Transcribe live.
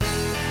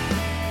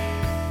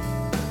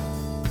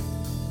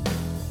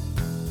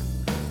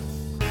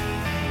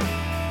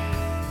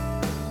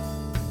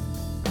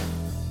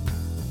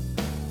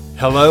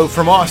Hello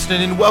from Austin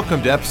and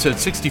welcome to episode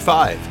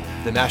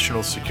 65, the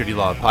National Security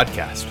Law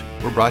Podcast.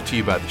 We're brought to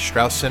you by the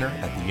Strauss Center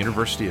at the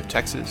University of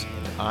Texas,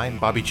 and I'm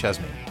Bobby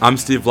Chesney. I'm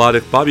Steve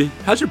Vladeck. Bobby,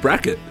 how's your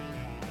bracket?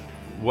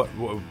 What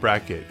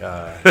bracket?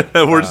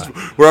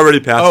 We're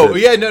already past it. Oh,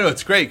 yeah, no,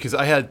 it's great because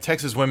I had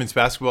Texas women's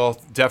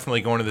basketball definitely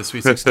going to the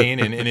Sweet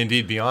 16 and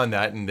indeed beyond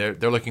that, and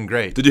they're looking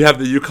great. Did you have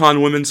the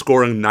UConn women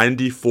scoring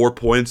 94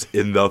 points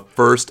in the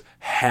first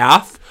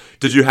half?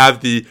 Did you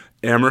have the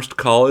Amherst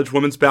College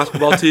women's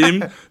basketball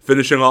team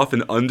finishing off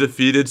an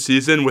undefeated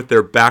season with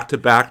their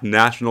back-to-back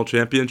national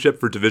championship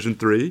for Division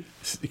III?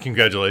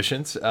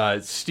 Congratulations.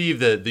 Steve,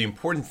 the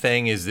important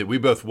thing is that we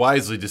both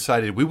wisely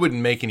decided we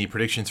wouldn't make any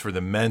predictions for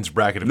the men's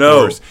bracket, of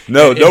course.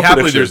 No happily,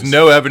 predictions. There's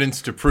no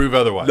evidence to prove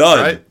otherwise,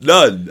 right?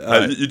 None.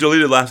 You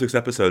deleted last week's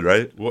episode,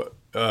 right? What?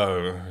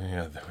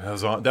 Yeah, that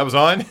was on.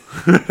 All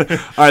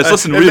right, so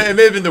listen. It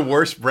may have been the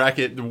worst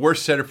bracket, the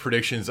worst set of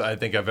predictions I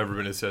think I've ever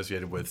been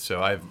associated with.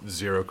 So I have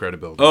zero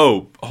credibility.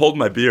 Oh, hold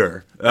my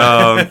beer.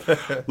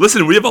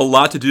 Listen, we have a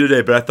lot to do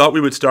today, but I thought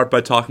we would start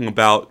by talking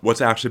about what's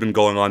actually been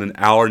going on in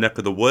our neck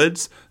of the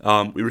woods.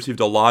 We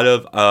received a lot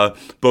of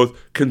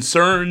both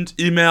concerned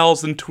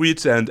emails and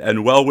tweets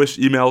and well-wished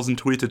emails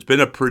and tweets. It's been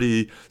a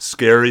pretty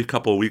scary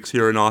couple of weeks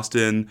here in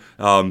Austin.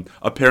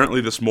 Apparently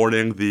this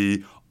morning,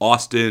 the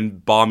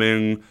Austin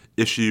bombing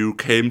issue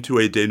came to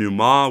a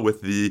denouement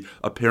with the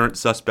apparent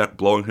suspect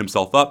blowing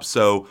himself up.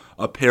 So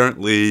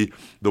apparently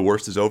the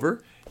worst is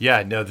over.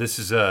 Yeah, no, this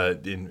is,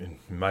 in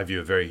my view,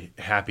 a very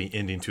happy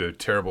ending to a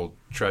terrible,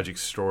 tragic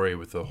story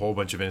with a whole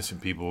bunch of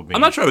innocent people being...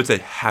 I'm not sure I would say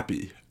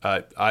happy.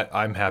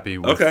 I'm happy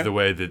with the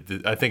way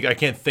that... I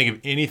can't think of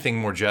anything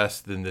more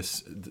just than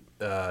this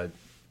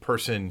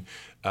person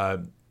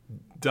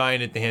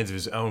dying at the hands of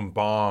his own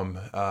bomb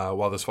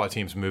while the SWAT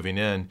team's moving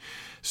in.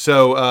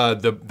 So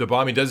the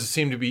bombing wave does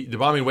seem to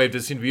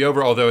be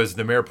over. Although, as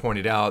the mayor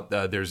pointed out,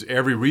 there's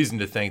every reason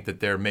to think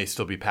that there may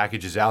still be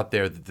packages out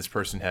there that this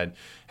person had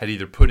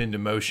either put into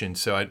motion.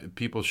 So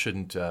people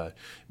shouldn't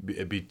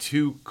be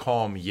too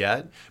calm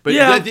yet. But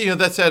yeah,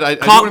 that said,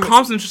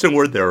 calm's an interesting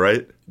word there,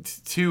 right?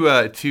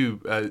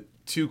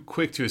 Too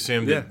quick to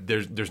assume that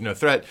there's no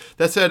threat.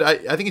 That said,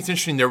 I think it's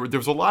interesting. There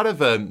was a lot of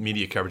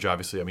media coverage.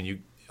 Obviously, I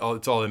mean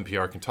it's all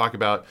NPR can talk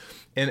about,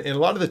 and a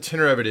lot of the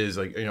tenor of it is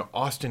like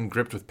Austin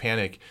gripped with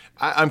panic.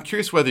 I'm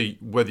curious whether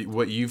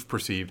what you've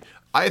perceived.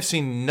 I have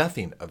seen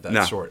nothing of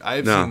that sort. I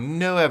have seen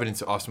no evidence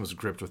that Austin was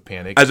gripped with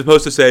panic, as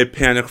opposed to say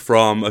panic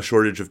from a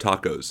shortage of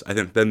tacos. I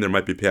think then there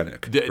might be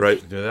panic,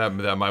 right?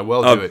 That might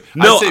well do it.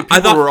 No, I'd say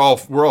people were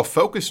all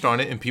focused on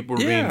it, and people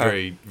were being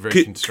very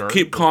very concerned.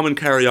 Keep calm and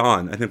carry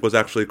on, I think, was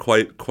actually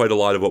quite a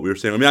lot of what we were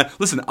saying. I mean,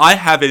 listen, I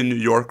have a New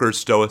Yorker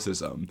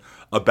stoicism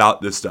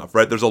about this stuff,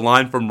 right? There's a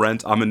line from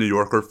Rent, I'm a New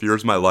Yorker,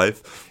 fear's my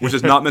life, which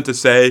is not meant to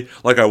say,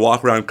 like, I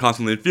walk around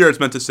constantly in fear. It's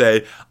meant to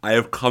say, I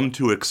have come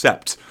to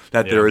accept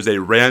that there is a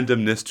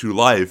randomness to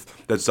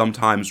life that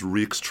sometimes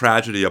wreaks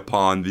tragedy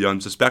upon the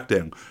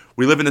unsuspecting.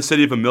 We live in a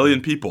city of 1 million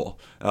people.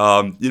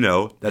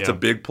 That's a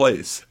big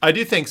place. I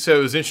do think so.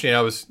 It was interesting.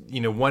 I was,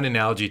 one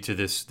analogy to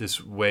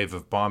this wave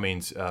of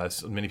bombings.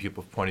 So many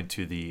people have pointed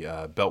to the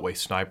Beltway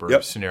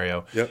sniper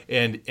scenario,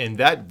 and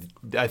that,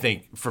 I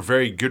think, for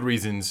very good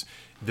reasons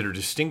that are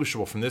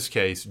distinguishable from this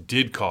case,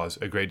 did cause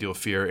a great deal of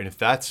fear. And if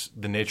that's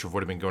the nature of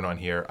what had been going on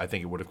here, I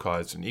think it would have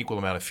caused an equal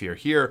amount of fear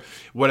here.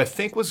 What I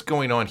think was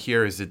going on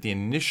here is that the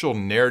initial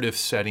narrative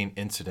setting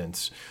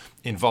incidents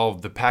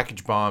involved the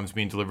package bombs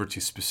being delivered to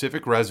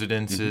specific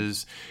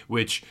residences,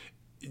 which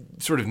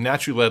sort of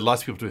naturally led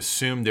lots of people to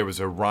assume there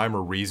was a rhyme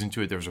or reason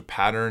to it. There was a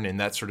pattern, and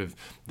that sort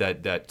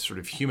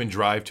of human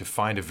drive to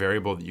find a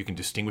variable that you can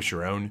distinguish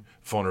your own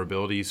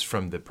vulnerabilities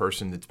from the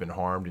person that's been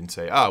harmed and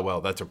say,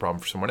 well, that's a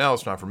problem for someone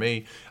else, not for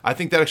me. I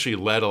think that actually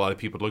led a lot of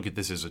people to look at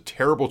this as a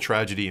terrible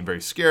tragedy and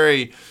very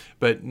scary,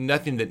 but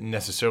nothing that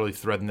necessarily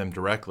threatened them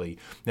directly.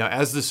 Now,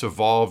 as this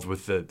evolved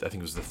with I think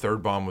it was the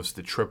third bomb was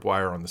the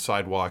tripwire on the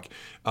sidewalk,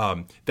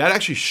 that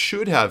actually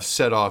should have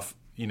set off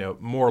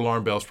more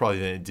alarm bells probably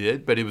than it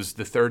did, but it was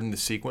the third in the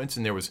sequence,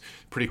 and there was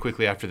pretty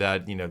quickly after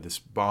that, this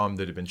bomb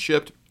that had been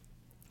shipped.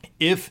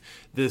 If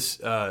this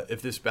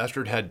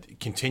bastard had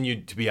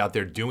continued to be out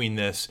there doing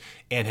this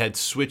and had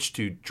switched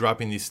to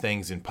dropping these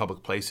things in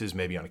public places,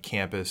 maybe on a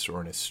campus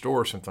or in a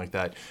store or something like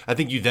that, I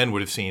think you then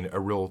would have seen a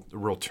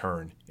real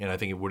turn, and I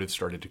think it would have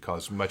started to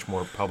cause much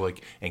more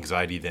public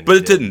anxiety than. But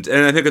it didn't,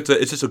 and I think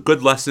it's just a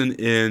good lesson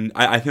in.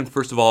 I think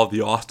first of all,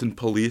 the Austin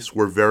police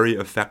were very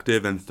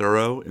effective and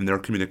thorough in their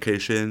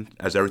communication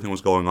as everything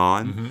was going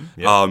on.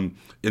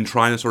 In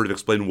trying to sort of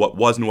explain what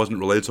was and wasn't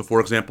related. So,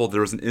 for example,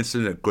 there was an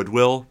incident at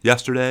Goodwill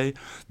yesterday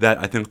that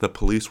I think the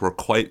police were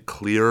quite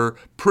clear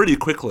pretty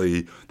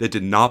quickly they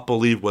did not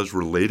believe was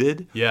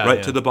related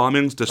to the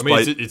bombings.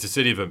 Despite it's a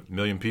city of 1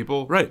 million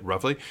people,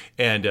 roughly,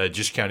 and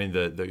just counting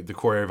the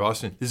core area of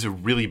Austin, this is a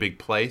really big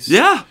place.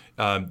 Yeah.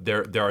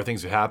 There are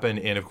things that happen,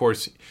 and of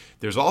course,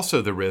 there's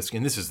also the risk,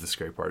 and this is the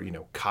scary part,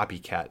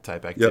 copycat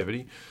type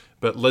activity.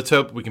 But let's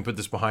hope we can put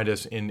this behind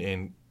us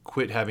and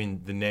quit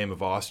having the name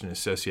of Austin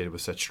associated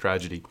with such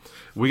tragedy.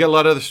 We got a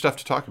lot of other stuff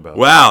to talk about.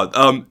 Wow.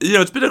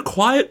 It's been a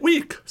quiet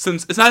week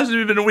since it hasn't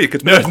even been a week.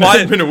 It's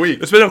been a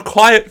week. It's been a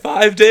quiet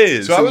 5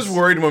 days. So I was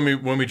worried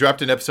when we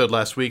dropped an episode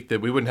last week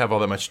that we wouldn't have all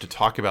that much to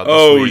talk about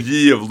this week. Oh,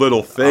 ye of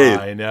little faith.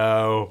 I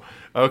know.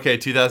 Okay,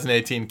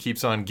 2018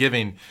 keeps on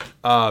giving.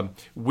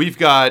 We've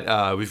got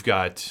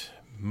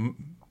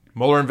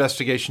Mueller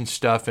investigation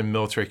stuff and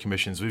military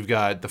commissions. We've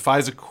got the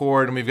FISA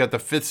court, and we've got the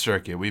Fifth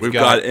Circuit. We've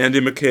got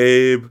Andy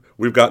McCabe.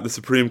 We've got the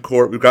Supreme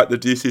Court. We've got the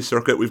D.C.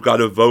 Circuit. We've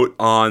got a vote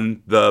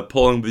on the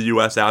pulling the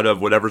U.S. out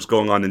of whatever's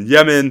going on in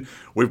Yemen.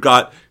 We've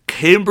got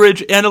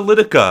Cambridge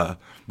Analytica,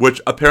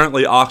 which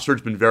apparently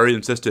Oxford's been very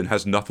insistent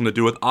has nothing to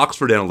do with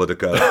Oxford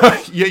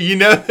Analytica.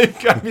 Yeah, they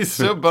got me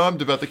so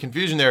bummed about the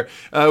confusion there.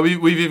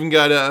 We've even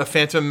got a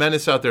Phantom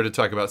Menace out there to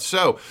talk about.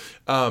 So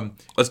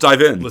let's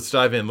dive in.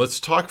 Let's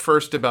talk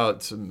first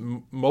about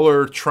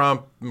Mueller,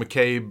 Trump,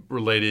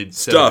 McCabe-related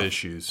set of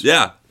issues.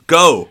 Yeah.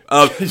 Go.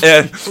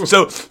 And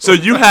so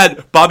you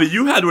had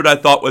what I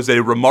thought was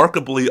a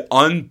remarkably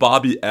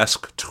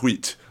un-Bobby-esque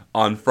tweet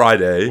on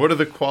Friday. What are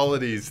the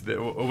qualities?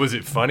 Was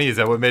it funny? Is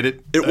that what made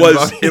it?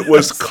 It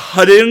was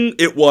cutting.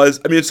 It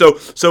was. I mean, so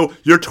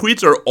your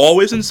tweets are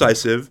always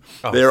incisive.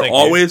 They're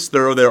always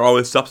thorough. They're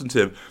always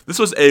substantive. This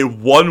was a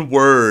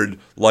one-word,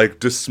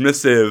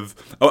 dismissive.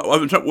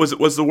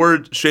 Was the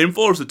word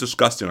shameful or was it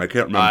disgusting? I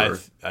can't remember.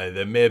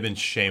 That may have been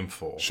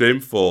shameful.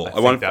 Shameful.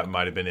 I think that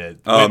might have been it.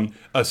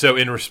 So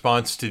in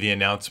response to the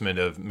announcement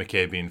of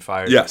McCabe being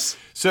fired. Yes.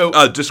 So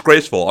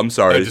disgraceful. I'm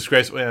sorry.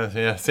 Disgraceful.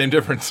 Yeah. Same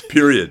difference.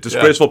 Period.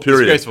 Disgraceful. Yeah,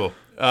 period. Disgraceful.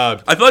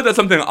 I feel like that's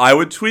something I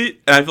would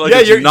tweet, and I feel like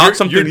it's not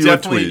something you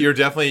would tweet.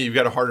 You've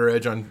got a harder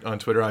edge on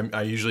Twitter.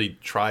 I usually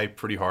try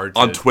pretty hard.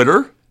 On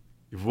Twitter?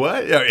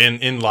 What?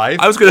 In life?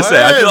 I was going to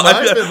say,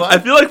 I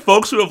feel like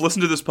folks who have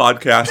listened to this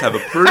podcast have a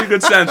pretty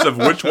good sense of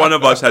which one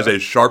of us has a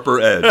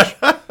sharper edge,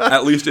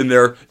 at least in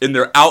their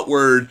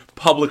outward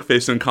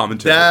public-facing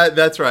commentary.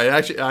 That's right.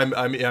 Actually,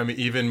 I'm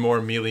even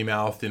more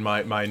mealy-mouthed in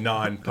my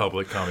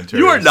non-public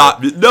commentary. You are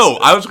not. No,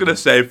 I was going to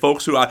say,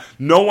 folks who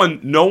no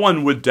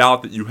one would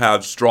doubt that you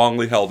have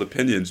strongly held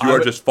opinions. You are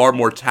just far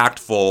more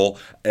tactful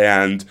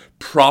and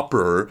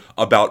proper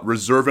about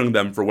reserving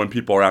them for when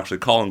people are actually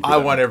calling for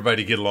them. I want everybody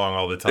to get along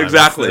all the time.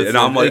 Exactly. And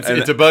I'm like,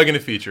 it's a bug and a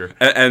feature.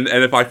 And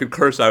if I could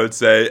curse, I would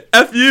say,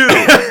 F you!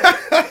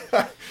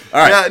 All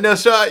right. Yeah, no,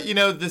 so,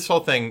 this whole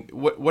thing,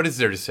 what is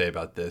there to say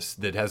about this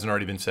that hasn't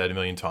already been said a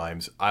million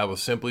times? I will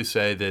simply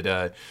say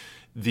that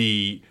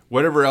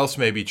whatever else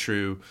may be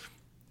true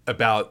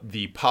about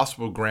the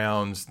possible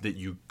grounds that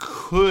you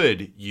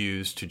could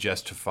use to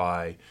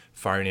justify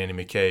firing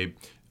Andy McCabe,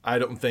 I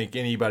don't think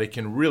anybody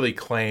can really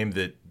claim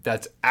that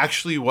that's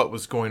actually what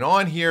was going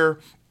on here,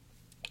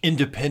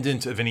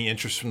 independent of any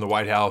interest from the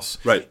White House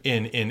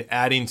in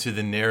adding to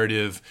the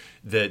narrative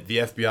that the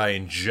FBI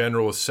in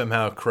general is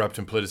somehow corrupt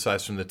and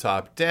politicized from the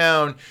top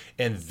down,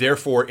 and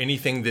therefore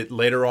anything that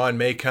later on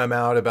may come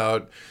out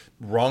about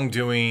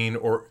wrongdoing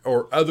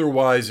or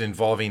otherwise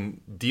involving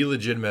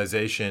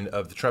delegitimization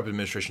of the Trump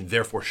administration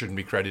therefore shouldn't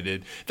be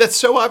credited. That's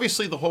so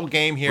obviously the whole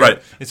game here.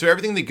 Right. And so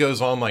everything that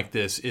goes on like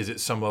this is at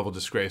some level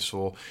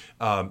disgraceful.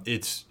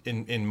 It's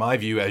in my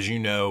view, as you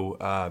know,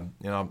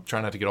 I'm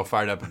trying not to get all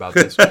fired up about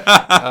this.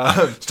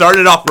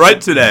 Started off right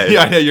today.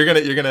 Yeah, you're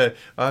gonna.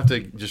 I'll have to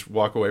just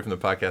walk away from the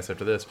podcast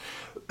after this.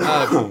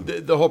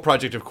 The whole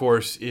project, of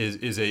course,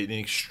 is an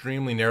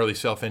extremely narrowly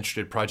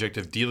self-interested project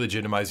of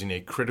delegitimizing a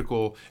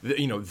critical,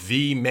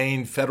 the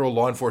main federal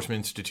law enforcement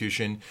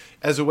institution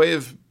as a way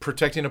of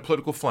protecting a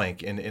political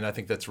flank, and I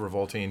think that's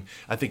revolting.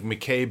 I think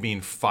McCabe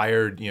being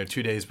fired,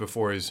 2 days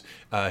before his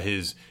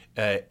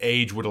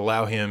age would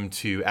allow him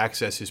to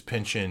access his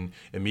pension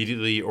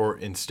immediately, or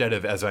instead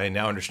of, as I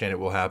now understand it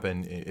will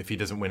happen, if he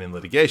doesn't win in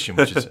litigation,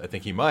 which is I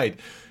think he might.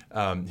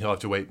 He'll have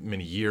to wait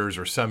many years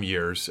or some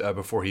years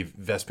before he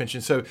vests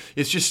pension. So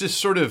it's just this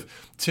sort of,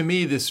 to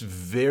me, this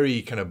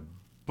very kind of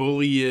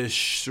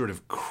bullyish, sort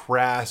of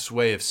crass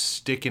way of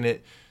sticking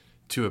it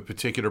to a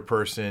particular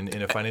person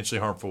in a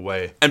financially harmful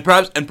way. And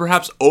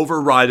perhaps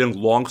overriding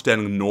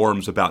longstanding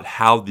norms about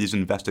how these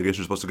investigations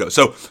are supposed to go.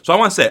 So I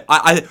want to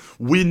say,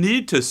 we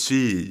need to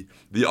see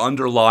the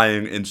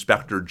underlying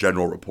Inspector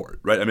General report,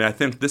 right? I mean, I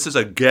think this is,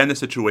 again, a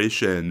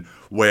situation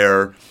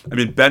where,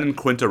 Ben and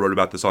Quinta wrote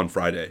about this on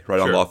Friday, right,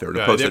 on Lawfare.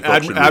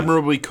 They're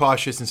admirably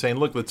cautious in saying,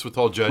 look, let's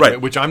withhold judgment, right,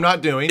 which I'm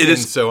not doing.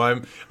 So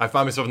I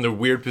find myself in the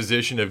weird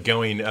position of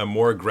going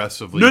more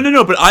aggressively.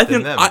 No, but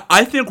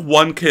I think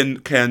one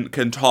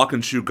can talk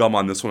and chew gum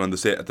on this one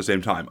at the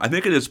same time. I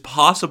think it is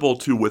possible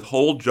to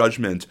withhold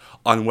judgment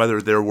on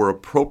whether there were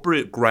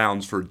appropriate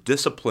grounds for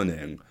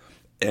disciplining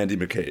Andy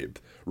McCabe,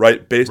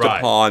 right, based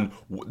upon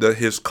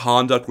his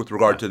conduct with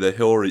regard to the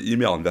Hillary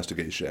email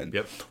investigation.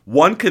 Yep.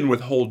 One can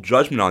withhold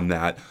judgment on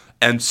that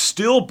and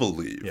still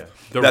believe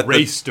the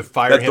race to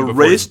fire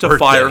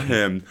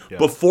him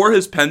before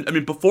his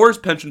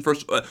pension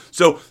first.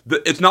 So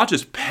it's not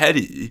just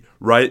petty,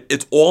 right?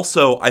 It's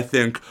also, I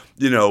think,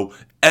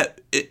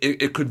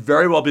 it could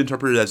very well be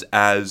interpreted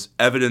as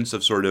evidence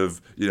of sort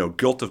of,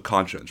 guilt of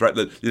conscience, right?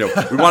 That,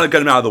 we want to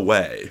get him out of the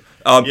way.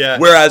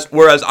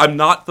 Whereas I'm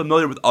not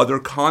familiar with other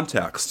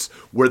contexts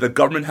where the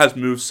government has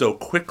moved so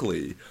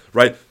quickly,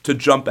 right, to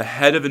jump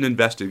ahead of an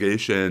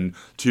investigation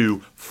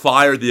to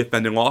fire the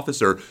offending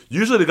officer.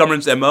 Usually the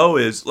government's MO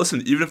is,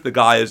 listen, even if the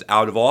guy is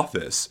out of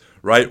office,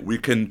 right, we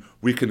can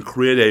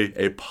create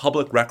a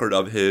public record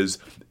of his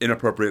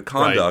inappropriate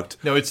conduct.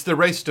 Right. No, it's the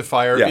race to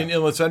fire. Yeah.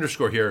 And let's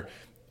underscore here.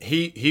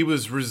 He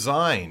was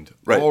resigned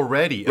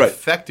already,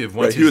 effective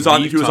once he was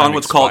on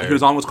what's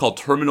expired. called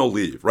terminal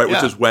leave, right?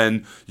 Which is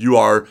when you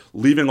are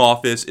leaving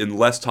office in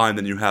less time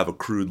than you have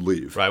accrued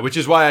leave. Right, which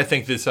is why I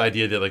think this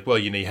idea that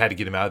you had to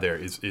get him out of there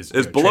is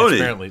baloney.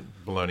 Transparently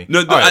baloney.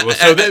 No,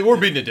 we're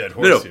beating a dead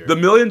horse here. The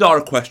 $1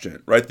 million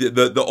question, right?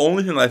 The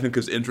only thing I think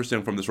is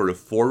interesting from the sort of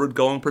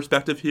forward-going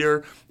perspective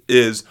here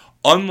is,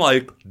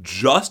 unlike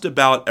just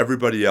about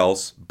everybody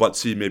else, but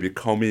see maybe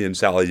Comey and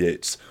Sally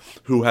Yates,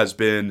 who has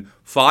been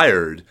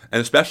fired,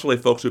 and especially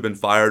folks who have been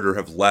fired or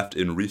have left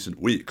in recent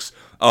weeks,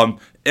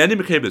 Andy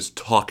McCabe is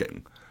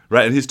talking,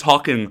 right? And he's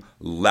talking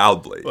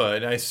loudly. Well,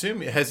 and I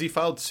assume, has he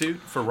filed suit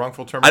for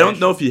wrongful termination? I don't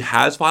know if he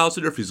has filed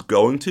suit or if he's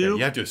going to. Yeah,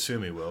 you have to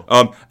assume he will.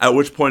 At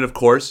which point, of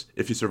course,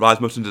 if he survives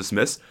motion to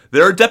dismiss,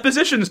 there are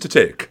depositions to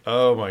take.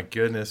 Oh, my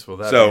goodness. Well,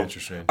 that'd be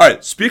interesting. All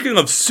right, speaking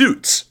of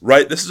suits,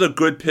 right, this is a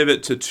good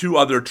pivot to two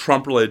other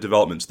Trump-related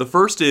developments. The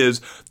first is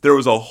there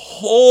was a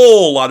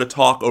whole lot of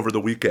talk over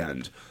the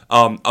weekend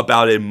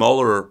about a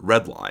Mueller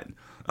red line.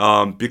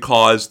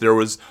 Because there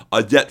was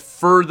a yet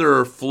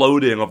further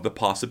floating of the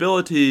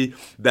possibility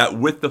that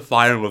with the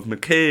firing of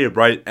McCabe,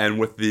 right, and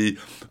with the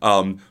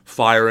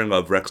firing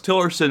of Rex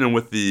Tillerson, and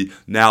with the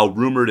now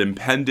rumored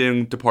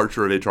impending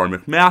departure of H.R.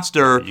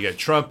 McMaster, you get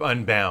Trump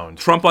unbound,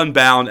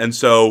 and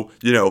so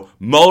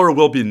Mueller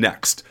will be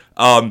next.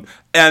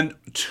 And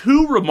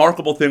two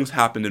remarkable things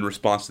happened in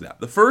response to that.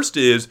 The first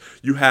is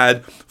you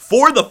had,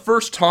 for the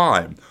first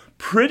time,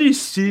 pretty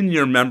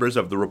senior members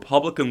of the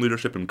Republican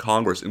leadership in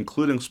Congress,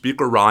 including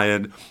Speaker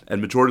Ryan and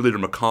Majority Leader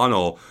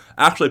McConnell,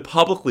 actually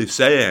publicly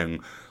saying,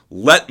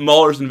 let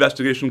Mueller's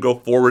investigation go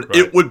forward. Right.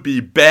 It would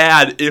be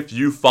bad if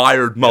you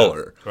fired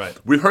Mueller. Yeah, right.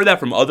 We've heard that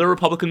from other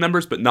Republican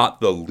members, but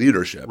not the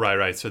leadership.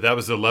 Right. So that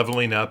was the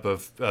leveling up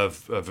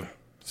of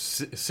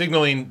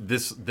signaling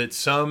that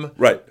some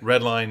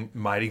red line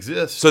might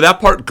exist. So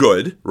that part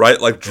good, right?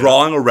 Like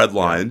drawing a red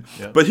line.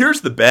 Yeah. But here's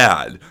the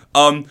bad.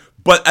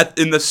 But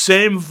in the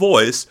same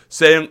voice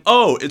saying,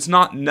 it's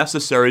not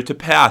necessary to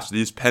pass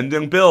these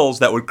pending bills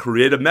that would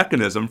create a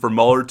mechanism for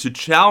Mueller to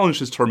challenge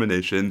his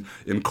termination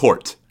in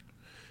court.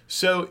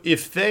 So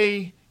if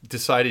they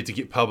decided to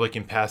get public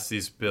and pass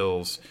these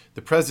bills,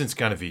 the president's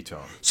going to veto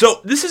them.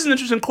 So this is an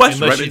interesting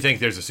question. Unless you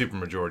think there's a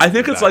supermajority. I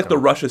think it's like the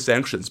Russia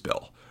sanctions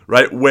bill,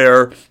 right?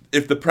 Where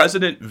if the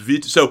president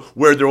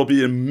where there will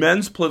be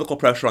immense political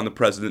pressure on the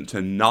president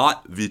to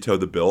not veto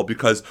the bill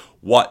because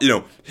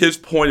his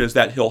point is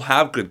that he'll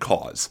have good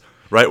cause,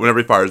 right? Whenever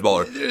he fires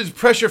Mueller, there's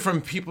pressure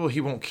from people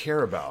he won't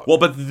care about. Well,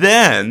 but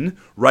then,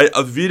 right,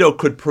 a veto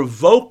could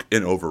provoke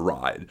an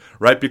override,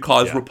 right?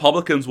 Because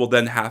Republicans will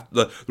then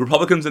the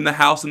Republicans in the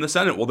House and the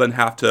Senate will then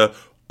have to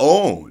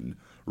own,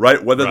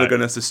 right, whether they're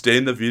going to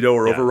sustain the veto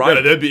or override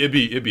it.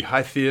 It'd be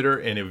high theater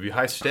and it would be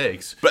high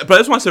stakes. But I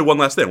just want to say one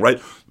last thing,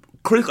 right?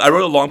 Critically, I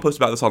wrote a long post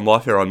about this on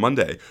Lawfare on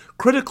Monday.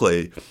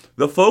 Critically,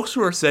 the folks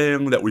who are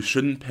saying that we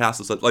shouldn't pass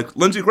this, like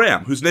Lindsey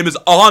Graham, whose name is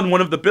on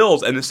one of the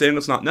bills and is saying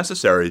it's not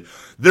necessary,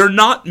 they're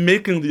not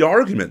making the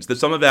arguments that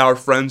some of our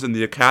friends in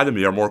the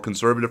academy, our more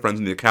conservative friends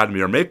in the academy,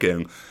 are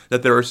making,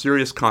 that there are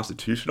serious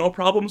constitutional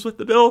problems with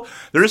the bill.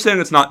 They're just saying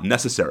it's not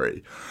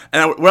necessary.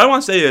 And what I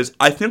want to say is,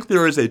 I think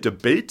there is a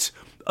debate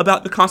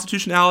about the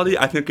constitutionality.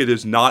 I think it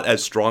is not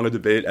as strong a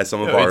debate as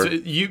some of our...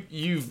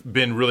 You've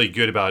been really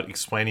good about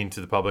explaining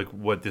to the public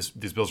what these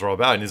bills are all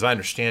about. And as I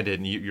understand it,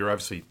 and you're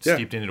obviously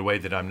steeped in a way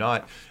that I'm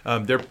not,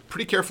 they're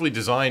pretty carefully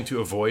designed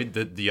to avoid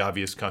the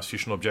obvious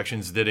constitutional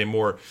objections that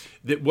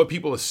what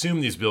people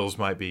assume these bills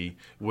might be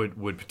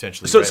would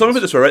potentially raise. Some of it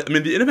this way, right? I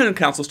mean, the independent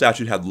counsel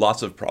statute had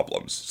lots of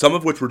problems, some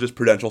of which were just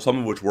prudential, some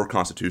of which were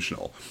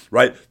constitutional,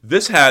 right?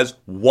 This has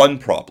one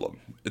problem.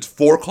 It's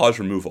for-cause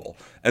removal.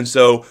 And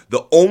so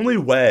the only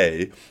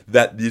way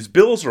that these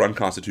bills are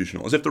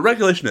unconstitutional is if the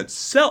regulation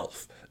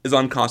itself is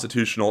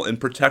unconstitutional in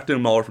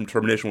protecting Mueller from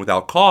termination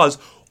without cause.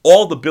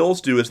 All the bills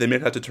do is they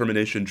make that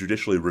determination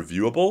judicially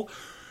reviewable.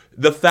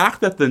 The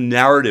fact that the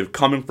narrative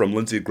coming from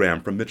Lindsey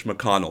Graham, from Mitch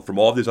McConnell, from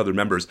all of these other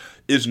members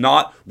is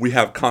not we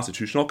have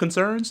constitutional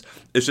concerns,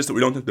 it's just that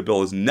we don't think the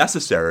bill is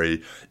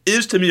necessary,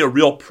 is to me a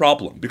real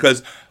problem.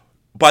 Because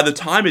by the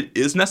time it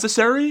is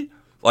necessary,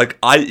 like,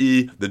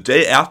 i.e., the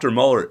day after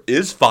Mueller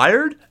is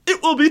fired,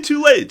 it will be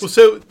too late. Well,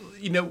 so,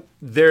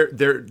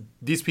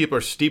 these people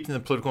are steeped in the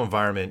political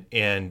environment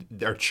and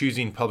are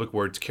choosing public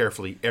words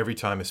carefully every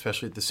time,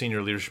 especially at the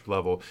senior leadership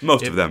level.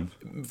 Most of them.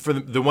 For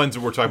the ones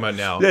that we're talking about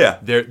now,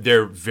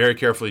 they're very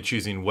carefully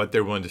choosing what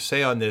they're willing to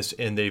say on this,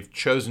 and they've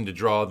chosen to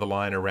draw the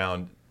line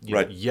around,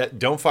 yet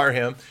don't fire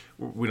him.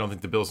 We don't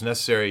think the bill is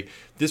necessary.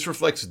 This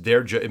reflects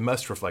it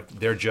must reflect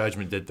their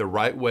judgment that the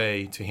right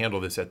way to handle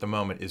this at the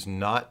moment is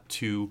not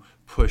to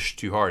push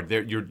too hard.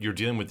 You're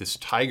dealing with this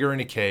tiger in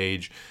a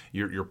cage.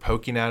 You're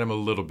poking at him a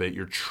little bit.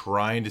 You're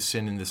trying to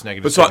send in this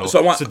negative signal.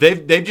 So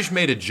they've just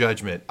made a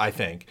judgment, I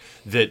think,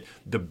 that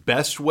the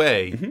best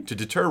way to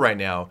deter right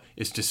now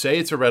is to say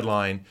it's a red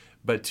line,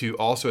 but to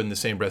also in the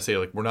same breath say,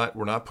 like, we're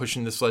not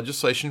pushing this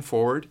legislation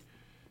forward,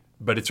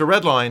 but it's a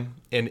red line,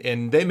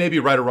 and they may be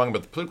right or wrong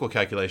about the political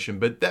calculation,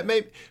 but that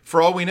may,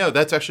 for all we know,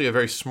 that's actually a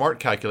very smart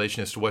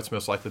calculation as to what's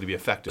most likely to be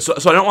effective. So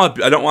I don't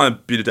want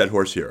to beat a dead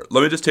horse here.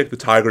 Let me just take the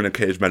tiger in a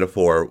cage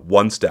metaphor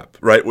one step,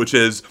 right? Which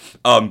is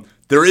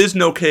there is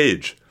no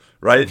cage.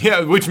 Right?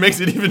 Yeah, which makes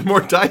it even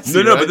more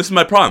dicey. No, right? But this is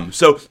my problem.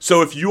 So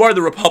if you are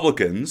the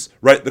Republicans,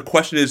 right, the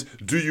question is,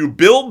 do you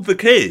build the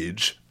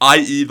cage,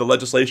 i.e. the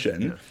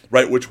legislation,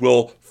 right, which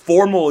will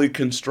formally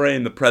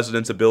constrain the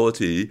president's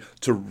ability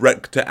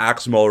to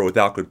axe Mueller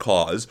without good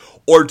cause,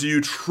 or do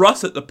you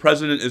trust that the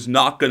president is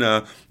not going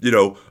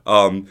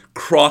to,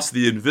 cross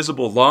the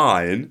invisible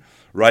line,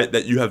 right,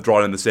 that you have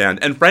drawn in the sand?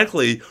 And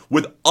frankly,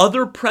 with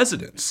other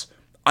presidents,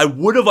 I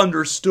would have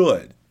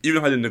understood, even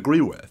if I didn't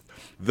agree with,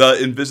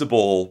 the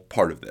invisible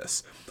part of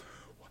this.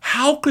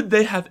 How could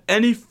they have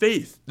any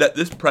faith that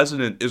this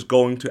president is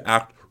going to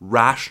act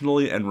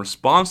rationally and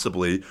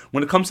responsibly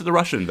when it comes to the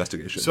Russia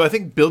investigation? So I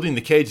think building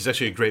the cage is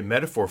actually a great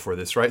metaphor for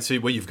this, right? So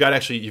what you've got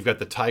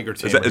the tiger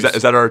team. Is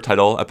that our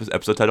title,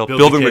 episode title?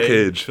 Building the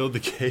cage. Build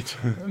the cage.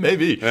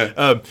 Maybe.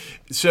 Yeah.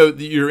 So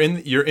you're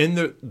in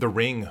the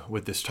ring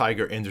with this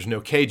tiger, and there's no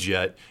cage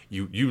yet.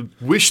 You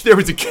wish there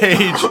was a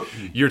cage.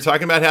 You're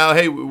talking about how,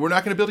 hey, we're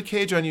not going to build a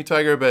cage on you,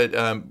 tiger, but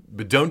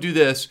don't do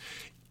this.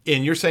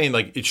 And you're saying,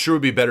 like, it sure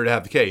would be better to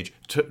have the cage.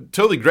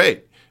 Totally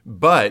great,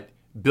 but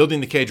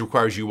building the cage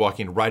requires you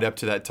walking right up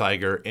to that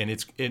tiger, and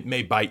it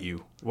may bite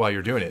you while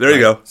you're doing it. There you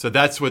go. So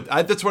that's what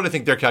I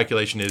think their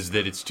calculation is,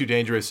 that it's too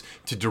dangerous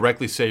to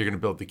directly say you're going to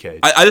build the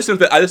cage. I just think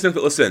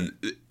that listen,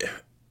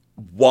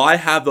 why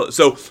have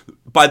so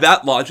by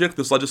that logic,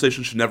 this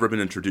legislation should never have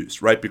been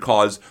introduced, right?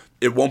 Because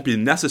it won't be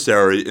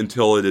necessary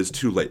until it is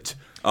too late.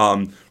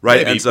 Right?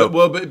 Maybe, and so,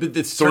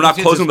 so we're not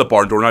closing the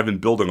barn door, we're not even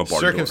building a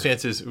barn door.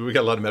 Circumstances, we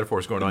got a lot of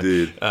metaphors going on.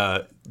 Indeed.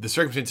 The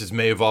circumstances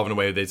may evolve in a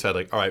way where they decide,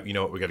 like, all right, you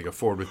know what, we got to go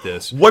forward with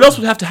this. What else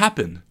would have to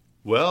happen?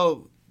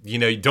 Well,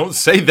 you don't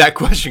say that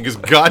question, because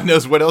God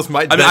knows what else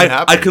might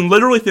happen. I can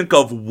literally think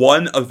of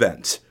one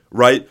event,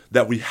 right,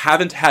 that we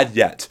haven't had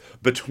yet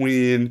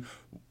between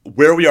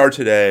where we are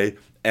today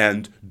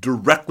and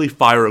directly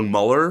firing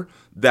Mueller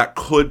that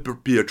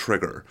could be a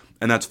trigger,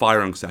 and that's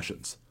firing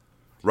Sessions.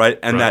 Right,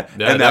 and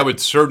that would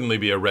certainly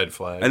be a red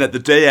flag. And that the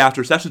day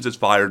after Sessions is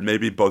fired,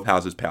 maybe both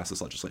houses pass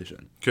this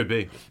legislation. Could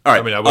be. All right,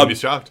 I mean, I wouldn't be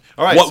shocked.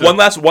 All right. One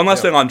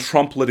last thing on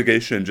Trump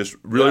litigation, just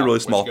really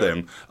small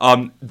thing.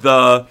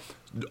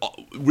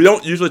 We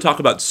don't usually talk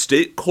about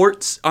state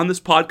courts on this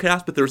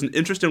podcast, but there was an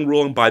interesting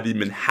ruling by the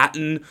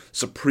Manhattan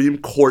Supreme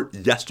Court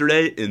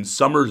yesterday in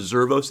Summer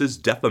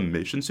Zervos'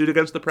 defamation suit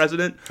against the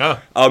president. Huh.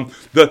 I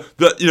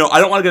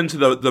don't want to get into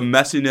the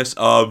messiness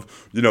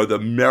of, the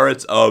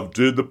merits of,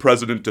 did the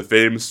president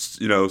defame,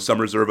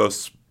 Summer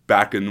Zervos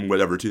back in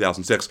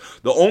 2006.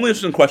 The only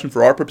interesting question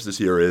for our purposes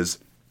here is,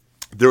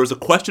 there was a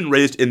question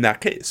raised in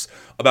that case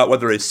about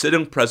whether a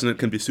sitting president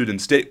can be sued in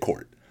state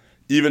court,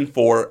 even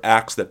for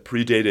acts that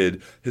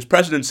predated his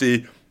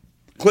presidency.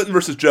 Clinton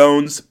versus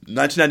Jones,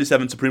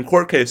 1997 Supreme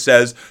Court case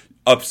says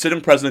a sitting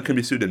president can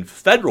be sued in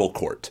federal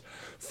court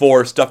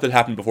for stuff that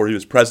happened before he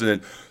was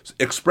president,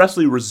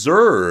 expressly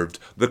reserved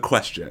the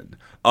question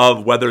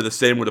of whether the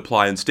same would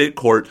apply in state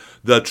court.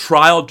 The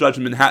trial judge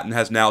in Manhattan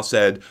has now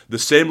said the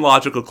same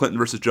logic of Clinton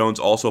versus Jones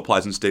also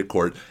applies in state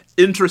court.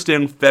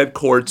 Interesting Fed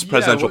court's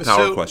presidential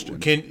power question.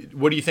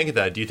 What do you think of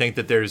that? Do you think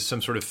that there's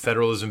some sort of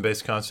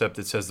federalism-based concept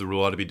that says the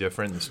rule ought to be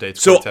different and the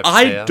states So courts have to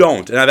stay out?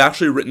 don't, and I've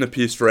actually written a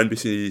piece for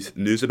NBC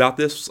News about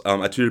this.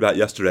 I tweeted about it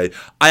yesterday.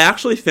 I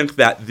actually think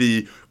that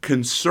the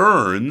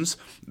concerns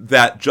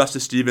that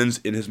Justice Stevens,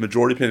 in his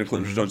majority opinion,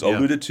 Clinton versus Jones,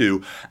 alluded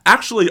to,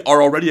 actually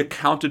are already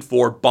accounted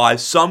for by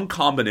some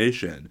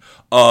combination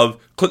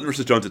of Clinton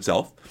versus Jones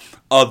itself,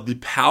 of the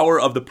power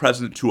of the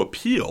president to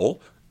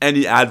appeal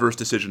any adverse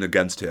decision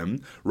against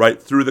him, right,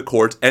 through the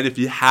courts, and if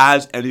he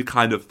has any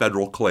kind of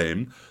federal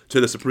claim to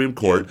the Supreme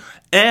Court,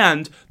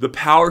 and the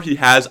power he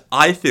has,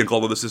 I think,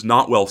 although this is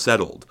not well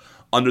settled,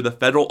 under the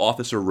federal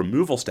officer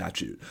removal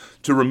statute,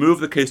 to remove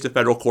the case to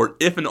federal court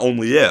if and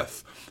only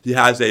if he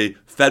has a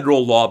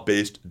federal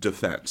law-based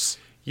defense.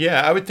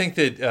 Yeah, I would think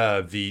that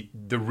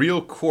the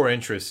real core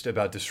interest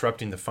about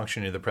disrupting the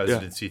functioning of the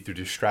presidency through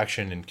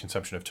distraction and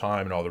consumption of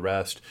time and all the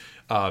rest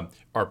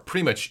are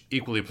pretty much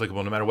equally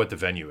applicable no matter what the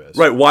venue is.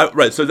 Right. Why?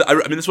 Right. So, this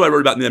is what I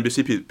wrote about in the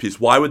NBC piece.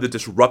 Why would the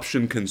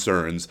disruption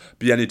concerns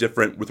be any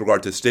different with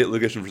regard to state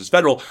litigation versus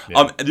federal?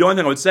 And the only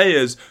thing I would say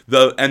is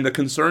the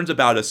concerns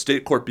about a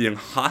state court being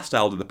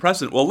hostile to the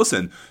president. Well,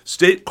 listen,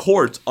 state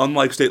courts,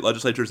 unlike state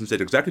legislatures and state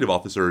executive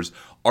officers,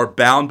 are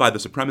bound by the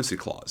Supremacy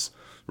Clause.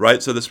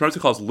 Right? So the Supremacy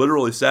Clause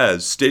literally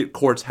says state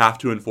courts have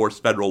to enforce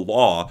federal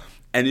law,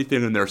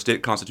 anything in their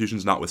state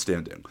constitutions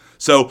notwithstanding.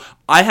 So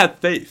I have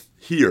faith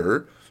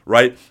here,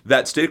 right,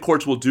 that state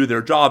courts will do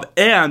their job,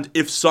 and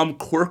if some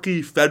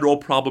quirky federal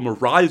problem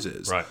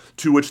arises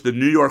to which the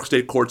New York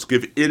state courts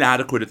give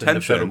inadequate attention,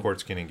 the federal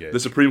courts can engage. The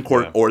Supreme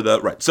Court or the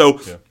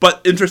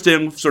but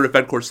interesting sort of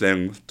Fed courts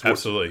thing.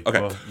 Absolutely.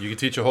 Okay. Well, you could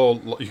teach a whole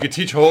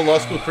law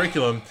school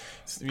curriculum.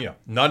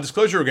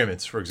 Non-disclosure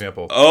agreements, for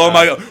example. Oh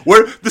my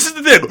God! This is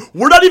the thing.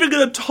 We're not even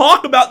going to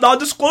talk about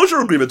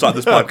non-disclosure agreements on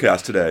this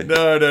podcast today.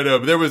 No.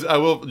 But I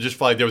will just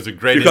flag. There was a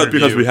great interview.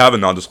 Because we have a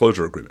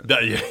non-disclosure agreement.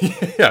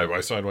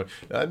 I signed one.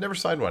 I've never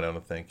signed one. I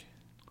don't think.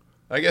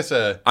 I guess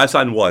I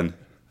signed one.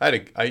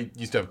 I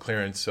used to have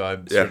clearance, so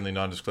I'm certainly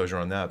non-disclosure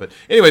on that. But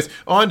anyways,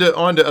 on to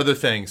other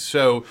things.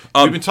 So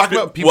we've been talking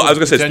about people. Well, I was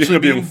going to say, speaking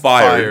of being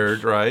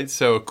fired, right?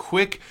 So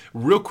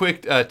real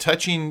quick,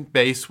 touching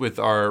base with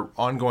our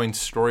ongoing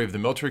story of the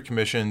military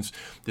commissions.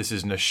 This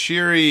is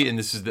Nashiri, and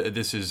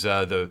this is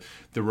the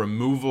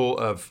removal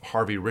of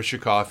Harvey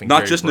Rishikoff and not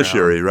Gary just Brown.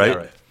 Nashiri, right? Yeah,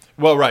 right.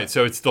 Well, right.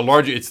 So it's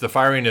the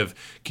firing of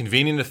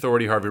convening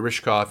authority Harvey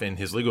Rishikoff and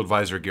his legal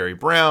advisor Gary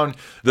Brown.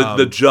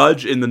 The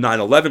judge in the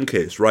 9/11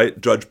 case, right?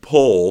 Judge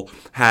Pohl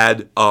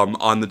had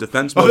on the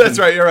defense motion. Oh, that's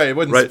right. You're right. It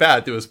wasn't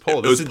Spat. It was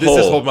Pohl. This is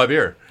Hold My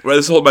Beer. Right,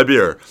 this is Hold My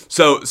Beer.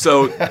 So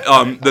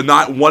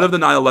one of the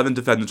 9/11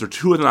 defendants, or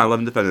two of the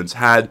 9/11 defendants,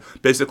 had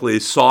basically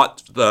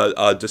sought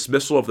the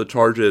dismissal of the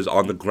charges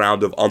on the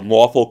ground of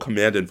unlawful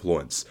command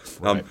influence.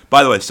 Right.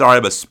 By the way, sorry,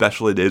 I'm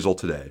especially nasal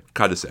today.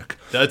 Kind of sick.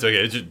 That's okay.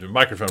 It's just a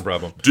microphone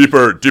problem.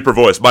 Deeper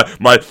voice.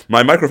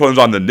 My microphone's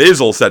on the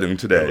nasal setting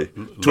today.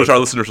 To which our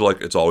listeners are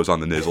like, it's always on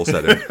the nasal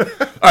setting.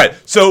 All right.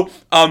 So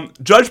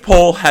Judge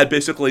Pohl had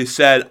basically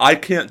said, I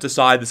can't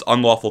decide this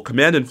unlawful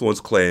command influence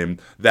claim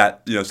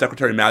that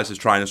Secretary Mattis is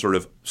trying to sort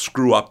of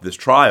screw up this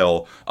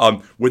trial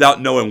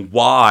without knowing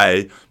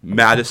why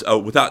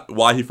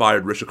why he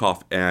fired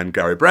Rishikoff and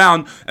Gary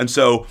Brown. And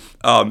so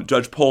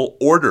Judge Pohl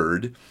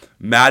ordered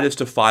Mattis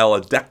to file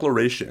a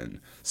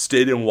declaration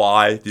stating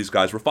why these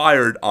guys were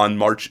fired on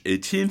March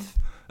 18th.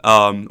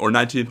 Or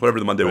 19th, whatever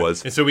the Monday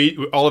was. And so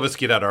all of us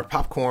get out our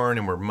popcorn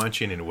and we're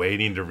munching and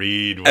waiting to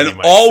read what and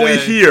all we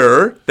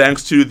hear,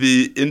 thanks to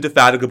the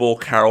indefatigable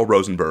Carol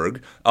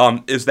Rosenberg,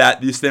 is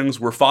that these things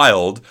were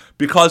filed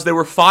because they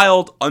were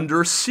filed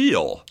under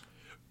seal.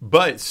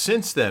 But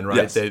since then, right,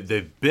 yes.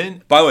 they've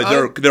been... By the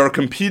way, they're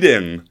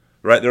competing...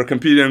 Right, they're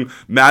competing.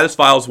 Mattis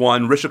files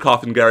one.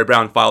 Rishikoff and Gary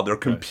Brown filed. They're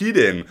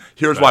competing.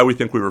 Here's why we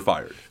think we were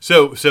fired.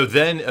 So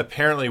then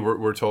apparently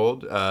we're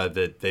told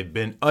that they've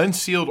been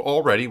unsealed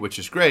already, which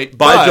is great.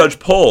 By Judge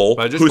Pohl,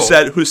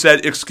 who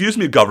said, "Excuse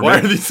me, government. Why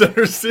are these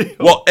under seal?"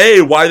 Well,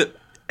 why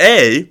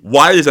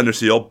are these under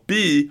seal?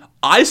 B,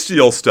 I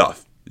seal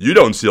stuff. You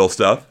don't seal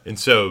stuff. And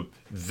so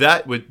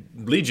that would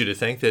lead you to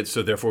think that,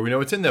 so therefore we know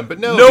what's in them. But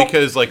no,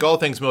 because like all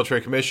things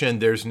military commission,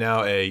 there's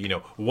now a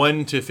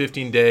 1 to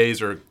 15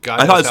 days or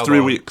God I thought it's how 3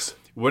 long. weeks.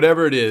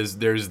 Whatever it is,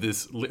 there's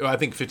this. I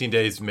think 15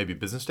 days, maybe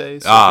business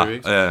days. 3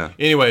 weeks. Yeah.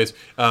 Anyways,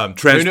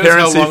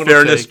 transparency,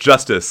 fairness,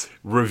 justice.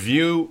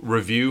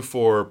 Review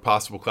for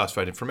possible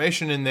classified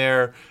information in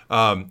there.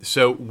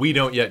 So we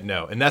don't yet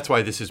know, and that's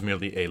why this is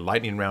merely a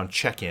lightning round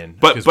check-in.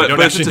 But we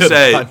don't actually know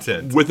the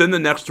content. Within the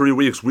next 3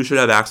 weeks, we should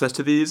have access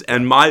to these.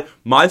 And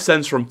my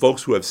sense from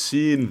folks who have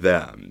seen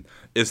them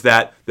is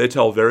that they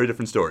tell very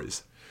different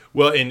stories.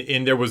 Well,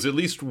 and there was at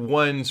least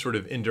one sort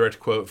of indirect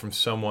quote from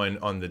someone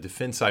on the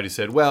defense side who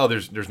said, well,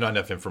 there's not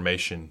enough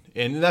information.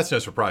 And that's no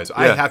surprise.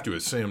 Yeah. I have to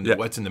assume that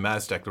what's in the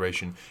Mattis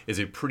Declaration is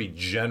a pretty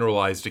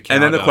generalized account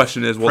and then the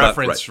question is,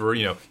 preference for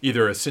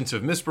either a sense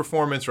of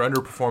misperformance or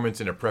underperformance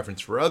and a preference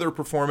for other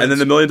performance. And then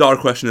the $1 million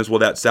question is, will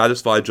that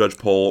satisfy Judge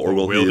Pohl or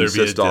will he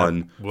insist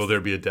on... Will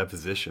there be a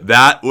deposition?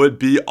 That would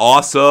be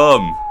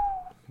awesome.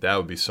 That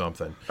would be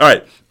something. All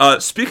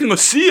right. Speaking of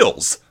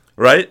seals...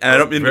 Right? And I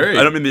don't mean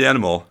the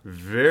animal.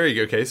 Very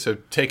good. Okay, so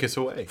take us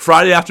away.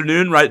 Friday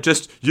afternoon, right?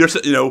 Just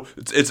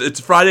it's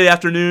Friday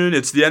afternoon,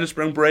 it's the end of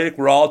spring break,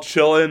 we're all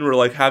chilling, we're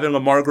like having a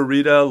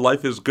margarita,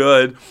 life is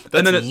good.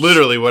 That's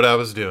literally what I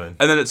was doing.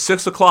 And then at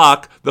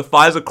 6:00, the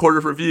FISA Court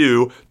of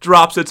Review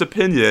drops its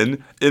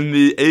opinion in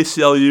the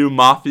ACLU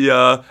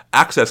Mafia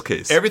access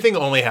case. Everything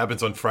only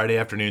happens on Friday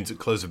afternoons at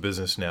close of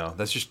business now.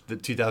 That's just the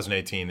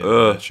 2018 in a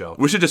nutshell.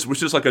 We should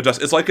just like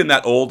adjust. It's like in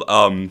that old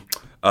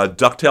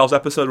DuckTales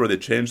episode where they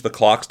changed the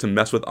clocks to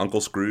mess with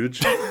Uncle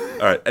Scrooge. All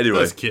right, anyway.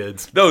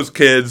 Those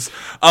kids.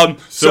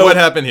 So what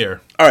happened here?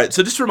 All right,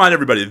 so just to remind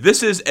everybody,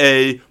 this is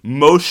a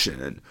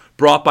motion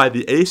brought by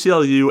the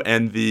ACLU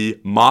and the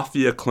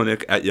Mafia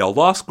Clinic at Yale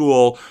Law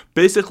School,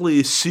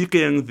 basically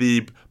seeking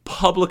the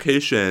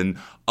publication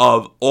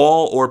of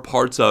all or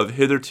parts of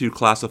hitherto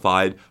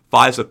classified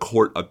FISA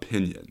court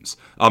opinions.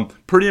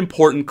 Pretty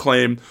important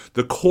claim.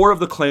 The core of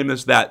the claim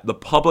is that the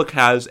public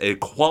has a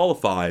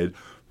qualified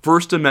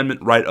First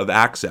Amendment right of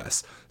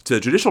access to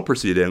judicial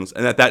proceedings,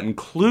 and that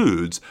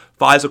includes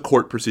FISA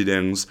court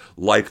proceedings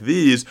like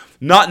these,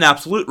 not an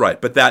absolute right,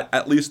 but that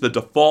at least the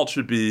default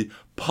should be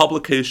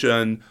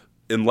publication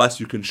unless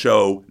you can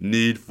show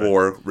need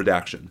for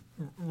redaction.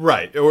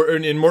 Right.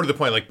 And more to the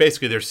point, like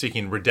basically they're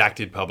seeking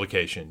redacted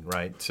publication,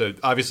 right? So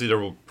obviously there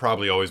will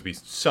probably always be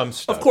some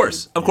stuff. Of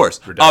course.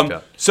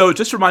 So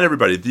just to remind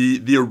everybody,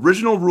 the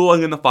original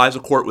ruling in the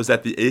FISA court was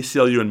that the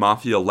ACLU and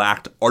Mafia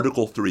lacked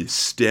Article 3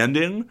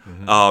 standing.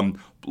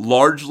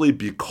 Largely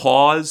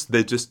because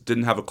they just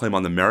didn't have a claim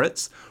on the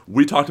merits.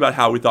 We talked about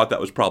how we thought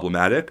that was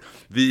problematic.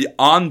 The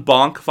en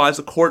banc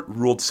FISA court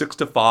ruled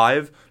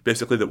 6-5,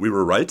 basically that we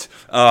were right.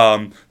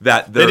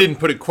 That they didn't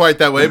put it quite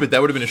that way, but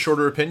that would have been a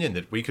shorter opinion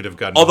that we could have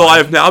gotten. Although I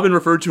have now been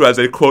referred to as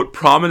a, quote,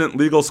 prominent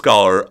legal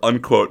scholar,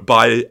 unquote,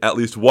 by at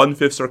least one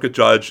Fifth Circuit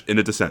judge in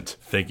a dissent.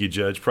 Thank you,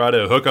 Judge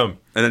Prado. Hook 'em.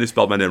 And then he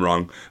spelled my name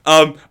wrong.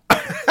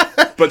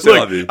 But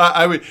look,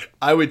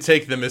 I would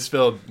take the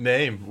misspelled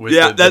name. With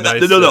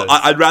no.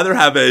 I'd rather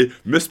have a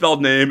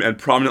misspelled name and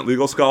prominent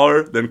legal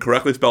scholar than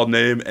correctly spelled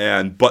name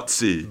and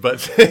but-see.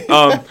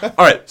 All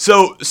right,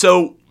 so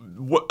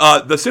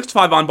the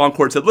 6-5 en banc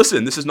court said,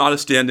 listen, this is not a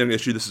standing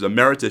issue, this is a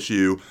merits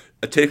issue.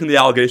 Taking the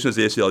allegations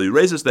the ACLU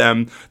raises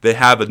them, they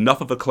have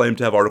enough of a claim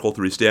to have Article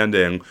 3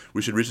 standing.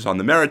 We should reach this on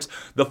the merits.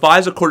 The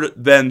FISA court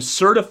then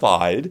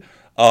certified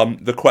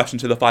the question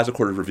to the FISA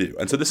Court of Review.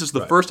 And so this is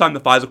the first time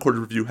the FISA Court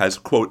of Review has,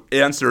 quote,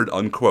 answered,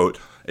 unquote,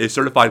 a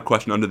certified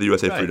question under the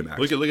USA Freedom Act.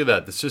 Look at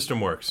that. The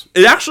system works.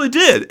 It actually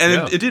did.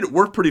 And it did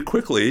work pretty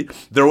quickly.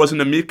 There was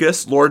an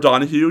amicus, Laura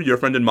Donahue, your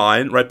friend and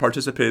mine, right,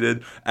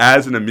 participated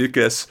as an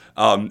amicus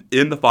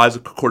in the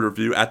FISA Court of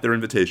Review at their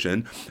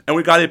invitation. And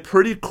we got a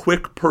pretty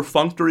quick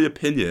perfunctory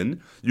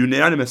opinion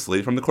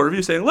unanimously from the Court of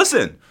Review saying,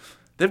 listen,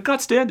 they've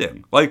got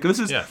standing. Like, this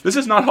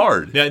is not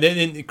hard. Yeah,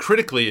 and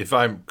critically, if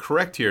I'm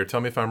correct here,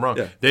 tell me if I'm wrong.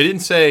 Yeah. They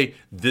didn't say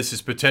this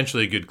is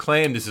potentially a good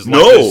claim. This is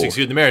likely to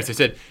succeed in the merits. They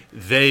said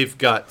they've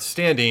got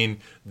standing.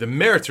 The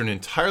merits are an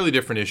entirely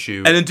different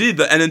issue. And indeed,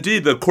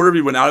 the Court of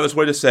Review went out of its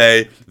way to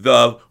say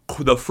the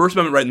First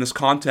Amendment right in this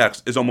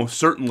context is almost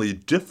certainly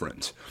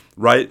different,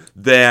 right,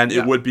 than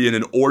it would be in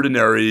an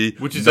ordinary,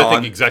 which is I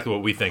think exactly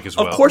what we think as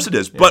well. Of course it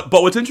is. Yeah. But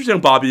what's interesting,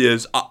 Bobby,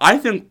 is I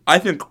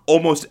think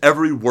almost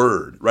every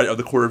word, right, of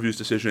the Court of Review's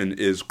decision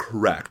is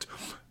correct.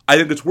 I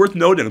think it's worth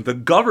noting the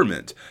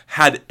government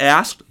had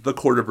asked the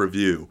Court of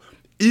Review,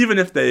 even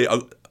if they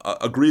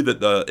agreed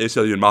that the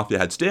ACLU and Mafia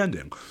had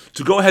standing,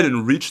 to go ahead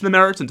and reach the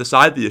merits and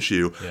decide the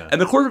issue,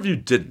 and the Court of Review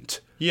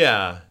didn't.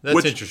 Yeah,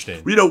 that's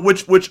interesting.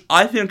 Which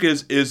I think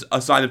is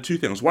a sign of two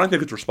things. One, I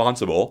think it's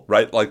responsible,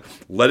 right? Like,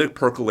 let it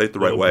percolate the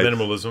right way.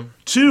 Minimalism.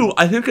 Two,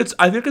 I think it's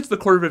the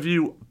Court of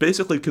Review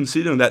basically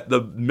conceding that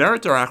the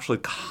merits are actually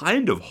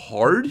kind of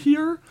hard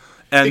here.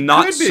 And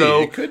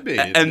it could be.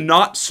 And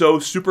not so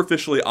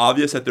superficially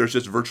obvious that there's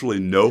just virtually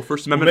no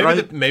First Amendment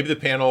right. Maybe the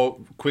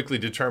panel quickly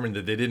determined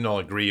that they didn't all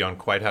agree on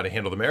quite how to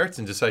handle the merits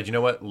and decided, you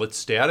know what, let's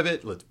stay out of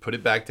it. Let's put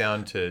it back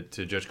down to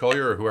Judge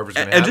Collier or whoever's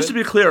going to have it. And just to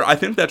be clear, I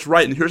think that's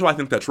right. And here's why I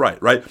think that's right?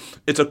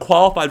 It's a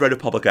qualified right of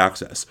public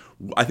access.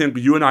 I think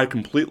you and I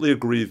completely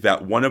agree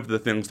that one of the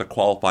things that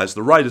qualifies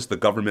the right is the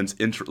government's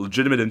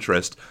legitimate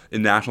interest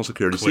in national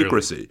security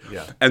secrecy.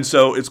 Yeah. And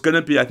so it's going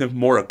to be, I think,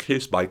 more a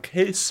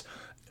case-by-case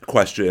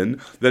question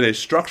than a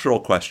structural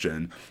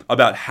question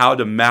about how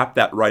to map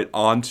that right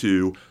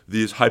onto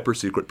these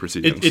hyper-secret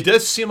proceedings. It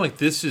does seem like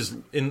this is,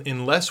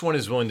 unless one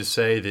is willing to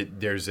say that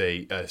there's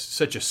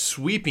such a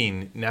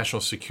sweeping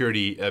national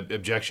security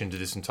objection to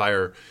this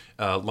entire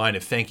line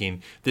of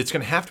thinking, that's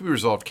going to have to be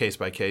resolved case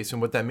by case.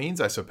 And what that means,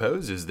 I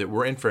suppose, is that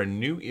we're in for a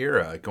new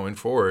era going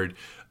forward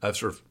of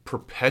sort of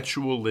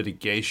perpetual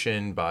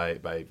litigation by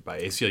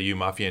ACLU,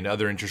 Mafia, and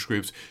other interest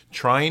groups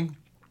trying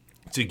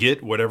to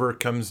get whatever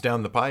comes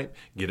down the pipe,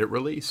 get it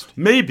released.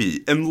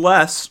 Maybe,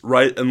 unless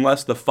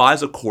the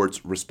FISA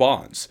court's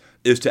response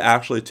is to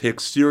actually take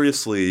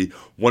seriously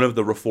one of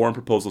the reform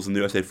proposals in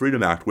the USA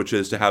Freedom Act, which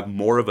is to have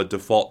more of a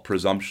default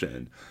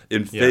presumption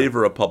in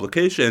favor of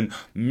publication,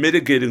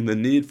 mitigating the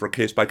need for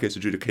case-by-case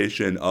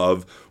adjudication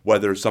of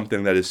whether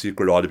something that is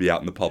secret ought to be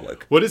out in the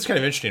public. Well, it's kind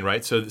of interesting,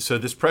 right? So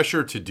this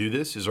pressure to do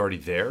this is already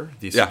there.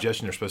 The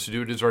suggestion they're supposed to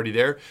do it is already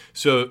there.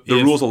 So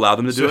the rules allow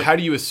them to do it. So how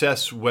do you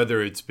assess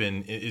whether is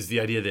the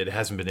idea that it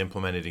hasn't been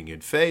implemented in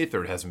good faith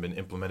or it hasn't been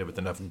implemented with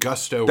enough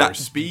gusto or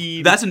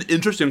speed? That's an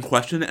interesting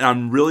question, and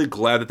I'm really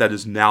glad that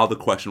is now the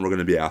question we're going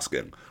to be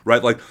asking,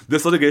 right? Like,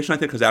 this litigation, I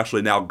think, has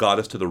actually now got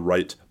us to the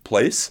right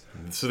place.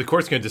 So the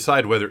court's going to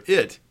decide whether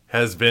it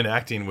has been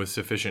acting with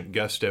sufficient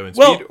gusto and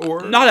speed,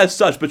 or not as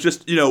such, but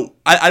just,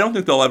 I don't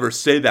think they'll ever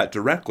say that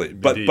directly,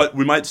 but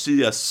we might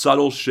see a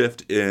subtle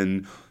shift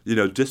in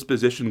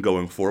disposition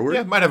going forward.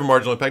 Yeah, it might have a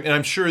marginal impact. And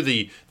I'm sure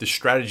the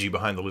strategy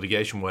behind the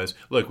litigation was,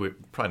 look, we're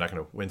probably not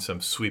going to win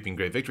some sweeping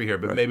great victory here,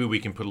 but maybe we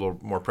can put a little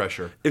more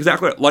pressure.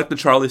 Exactly. Like the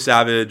Charlie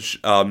Savage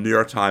New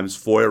York Times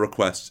FOIA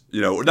request,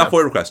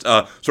 FOIA request,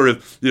 sort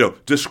of,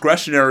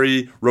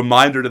 discretionary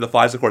reminder to the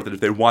FISA court that if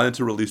they wanted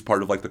to release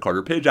part of like the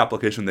Carter Page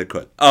application, they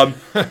could.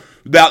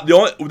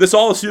 This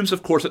all assumes,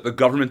 of course, that the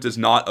government does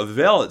not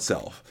avail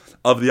itself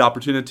of the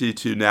opportunity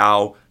to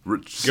now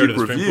seek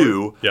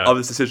review of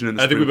this decision in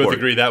the Supreme Court. I think we both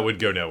agree that would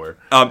go nowhere.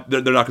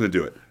 They're not going to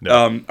do it.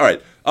 No. All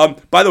right.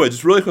 By the way,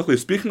 just really quickly,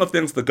 speaking of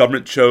things the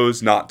government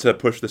chose not to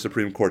push the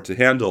Supreme Court to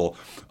handle,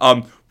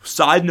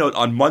 Side note,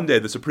 on Monday,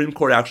 the Supreme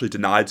Court actually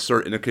denied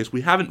cert in a case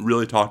we haven't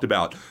really talked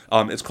about.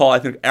 It's called, I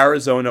think,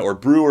 Arizona or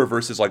Brewer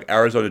versus like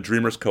Arizona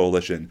Dreamers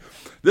Coalition.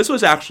 This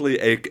was actually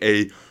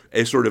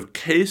a sort of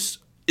case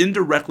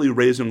indirectly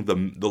raising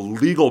the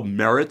legal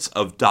merits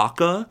of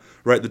DACA,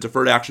 right, the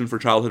Deferred Action for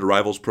Childhood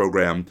Arrivals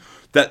program,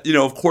 that,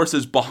 of course,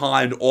 is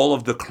behind all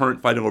of the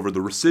current fighting over the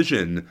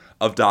rescission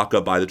of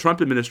DACA by the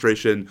Trump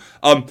administration.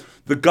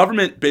 The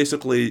government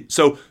basically,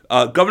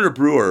 Governor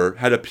Brewer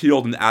had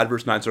appealed an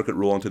adverse Ninth Circuit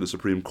ruling to the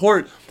Supreme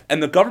Court,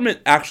 and the government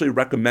actually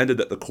recommended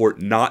that the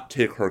court not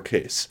take her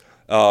case.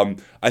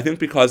 I think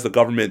because the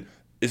government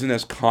isn't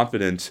as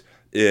confident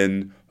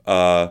in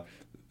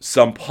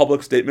some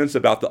public statements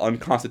about the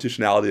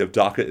unconstitutionality of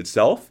DACA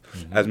itself,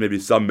 as maybe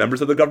some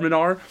members of the government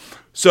are.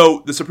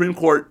 So the Supreme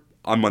Court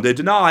on Monday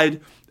denied.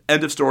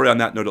 End of story on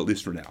that note, at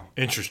least for now.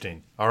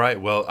 Interesting. All right.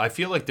 Well, I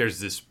feel like there's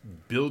this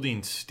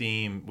building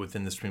steam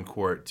within the Supreme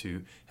Court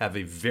to have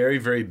a very,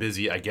 very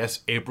busy, I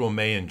guess, April,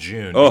 May, and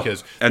June,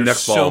 because there's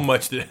so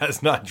much that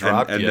has not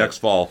dropped yet. And next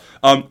fall.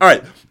 All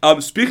right.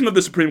 Speaking of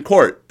the Supreme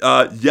Court,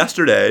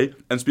 yesterday,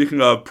 and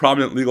speaking of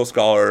prominent legal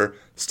scholar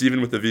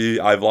Stephen with the V.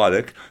 I.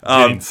 Vladeck,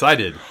 getting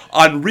cited.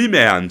 On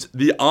remand,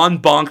 the en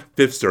banc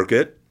Fifth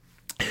Circuit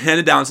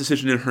handed down its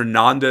decision in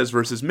Hernandez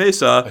versus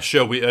Mesa.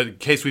 A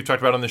case we've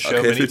talked about on the show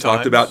many times. A case we've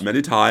talked about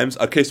many times.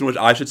 A case in which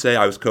I should say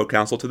I was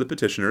co-counsel to the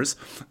petitioners,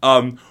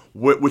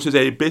 which is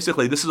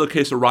basically, this is a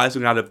case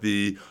arising out of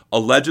the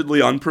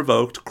allegedly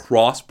unprovoked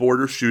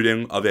cross-border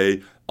shooting of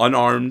a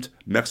unarmed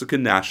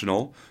Mexican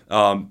national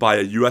by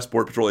a U.S.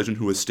 Border Patrol agent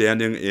who was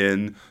standing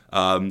in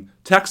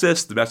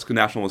Texas. The Mexican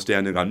national was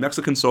standing on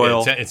Mexican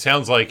soil. It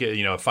sounds like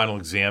a final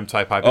exam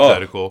type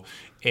hypothetical.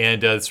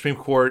 And the Supreme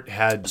Court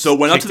had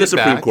went up to the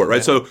Supreme Court,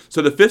 right? So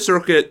the Fifth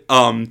Circuit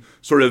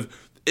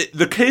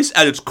the case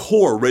at its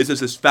core raises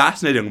this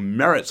fascinating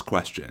merits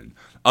question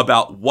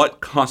about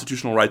what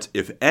constitutional rights,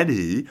 if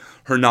any,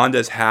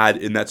 Hernandez had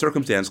in that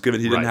circumstance,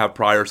 given he didn't have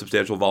prior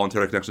substantial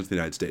voluntary connections to the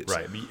United States.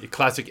 Right.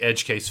 Classic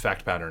edge case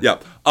fact pattern. Yeah.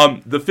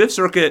 The Fifth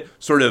Circuit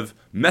sort of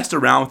messed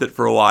around with it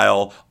for a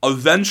while.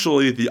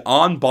 Eventually, the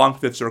en banc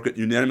Fifth Circuit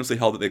unanimously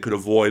held that they could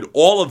avoid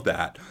all of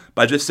that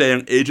by just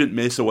saying Agent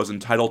Mesa was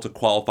entitled to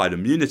qualified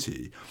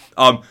immunity.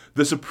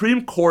 The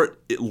Supreme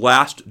Court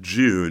last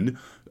June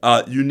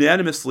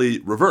unanimously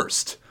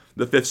reversed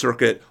the Fifth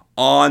Circuit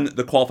on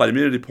the qualified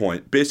immunity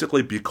point,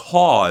 basically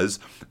because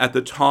at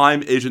the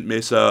time Agent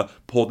Mesa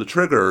pulled the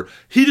trigger,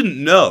 he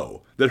didn't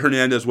know that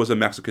Hernandez was a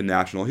Mexican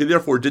national. He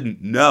therefore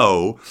didn't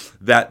know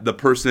that the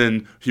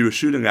person he was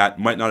shooting at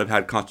might not have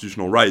had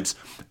constitutional rights.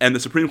 And the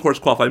Supreme Court's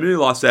qualified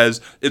immunity law says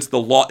it's the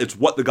law, it's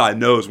what the guy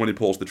knows when he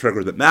pulls the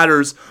trigger that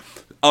matters.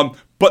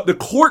 But the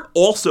court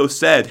also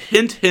said,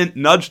 hint, hint,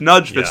 nudge,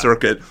 nudge, Fifth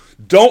Circuit,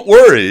 don't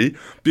worry,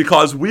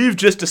 because we've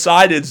just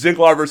decided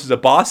Ziegler versus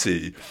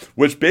Abbasi,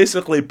 which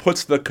basically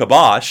puts the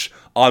kibosh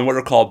on what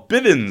are called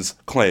Bivens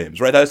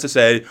claims, right? That is to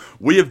say,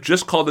 we have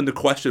just called into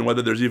question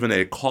whether there's even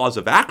a cause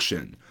of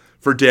action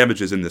for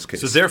damages in this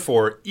case. So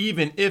therefore,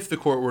 even if the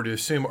court were to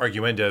assume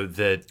arguendo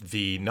that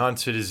the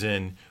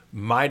non-citizen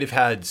might have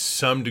had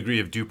some degree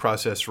of due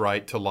process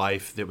right to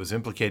life that was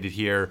implicated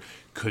here,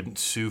 couldn't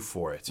sue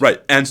for it.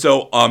 Right. And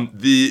so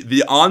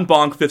the en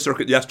banc Fifth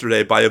Circuit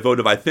yesterday, by a vote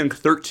of, I think,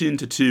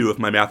 13-2, if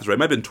my math is right, it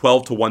might have been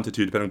 12-1-2,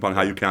 depending upon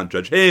how you count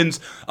Judge Haynes,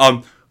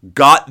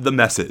 got the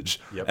message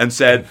and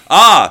said,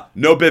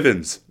 no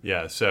Bivens.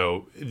 Yeah,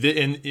 so,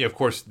 of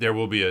course, there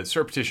will be a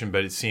cert petition,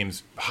 but it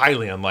seems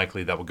highly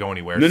unlikely that will go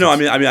anywhere. They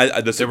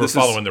were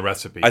following the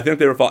recipe. I think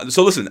they were following.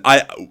 So listen,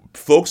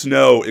 folks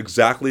know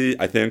exactly,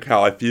 I think,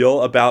 how I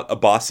feel about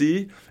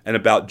Abbasi and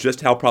about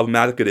just how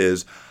problematic it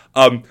is.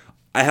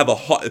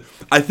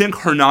 I think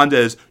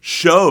Hernandez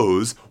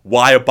shows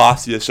why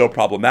Abbasi is so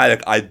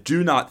problematic. I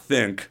do not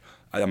think,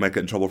 I might get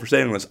in trouble for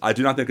saying this, I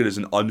do not think it is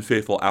an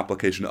unfaithful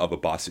application of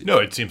Abbasi. No,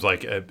 it seems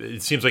like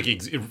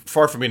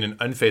far from being an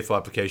unfaithful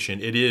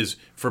application, it is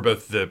for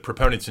both the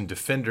proponents and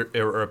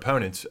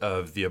opponents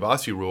of the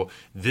Abbasi rule.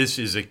 This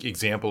is an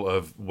example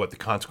of what the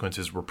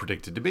consequences were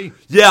predicted to be.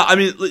 Yeah, I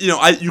mean,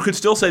 you could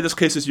still say this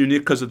case is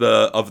unique because of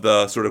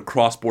the sort of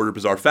cross-border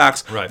bizarre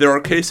facts. Right. There are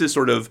cases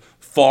sort of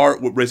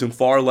raising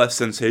far less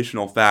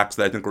sensational facts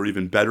that I think are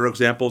even better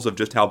examples of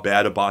just how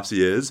bad Abbasi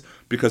is,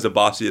 because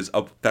Abbasi is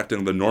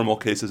affecting the normal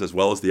cases as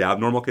well as the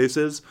abnormal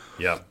cases.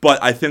 Yeah.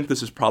 But I think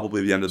this is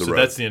probably the end of the road.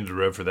 So that's the end of the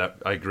road for that.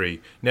 I agree.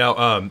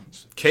 Now,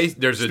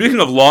 speaking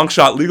of long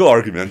shot legal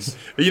arguments,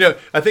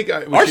 I think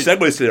our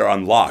segues today are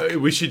on lock.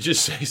 We should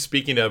just say,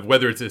 speaking of,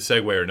 whether it's a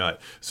segue or not.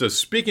 So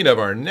speaking of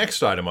our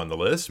next item on the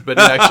list, but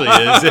it actually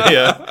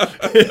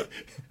is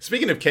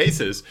speaking of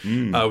cases,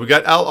 we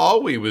got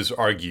Al-Alwi was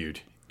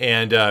argued.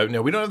 And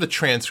now we don't have the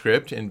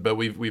transcript, but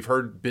we've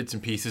heard bits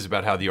and pieces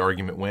about how the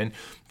argument went.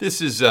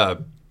 This is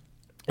a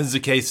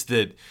case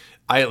that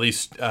I at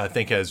least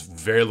think has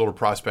very little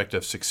prospect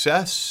of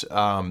success,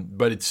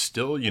 but it's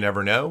still, you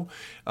never know.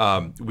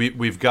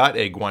 We've got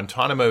a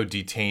Guantanamo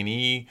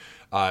detainee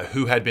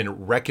who had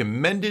been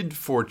recommended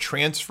for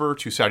transfer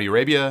to Saudi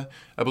Arabia,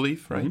 I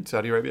believe, right? Mm-hmm.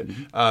 Saudi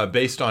Arabia,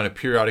 based on a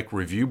periodic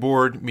review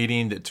board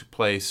meeting that took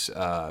place,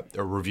 a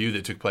review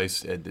that took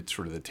place at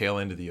sort of the tail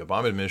end of the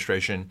Obama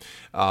administration.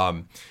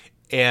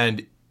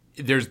 And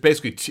there's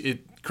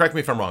basically, correct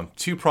me if I'm wrong,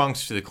 two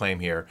prongs to the claim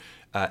here.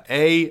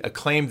 A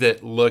claim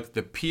that, look,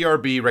 the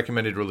PRB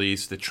recommended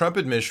release, the Trump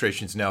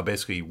administration is now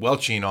basically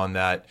welching on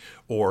that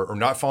or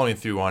not following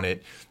through on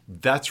it.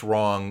 That's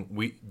wrong.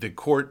 The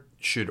court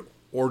should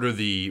order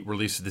the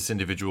release of this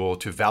individual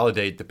to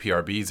validate the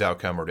PRB's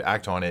outcome or to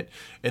act on it.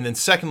 And then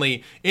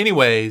secondly,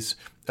 anyways,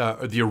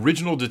 the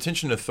original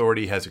detention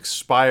authority has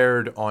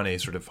expired on a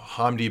sort of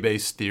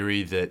Hamdi-based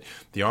theory that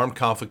the armed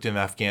conflict in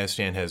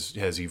Afghanistan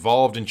has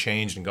evolved and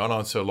changed and gone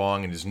on so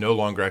long and is no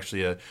longer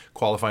actually a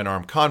qualifying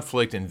armed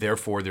conflict, and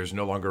therefore there's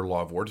no longer a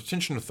law of war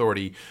detention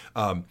authority.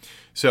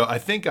 So I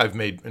think I've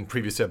made in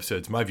previous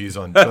episodes my views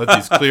on both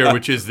these clear,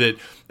 which is that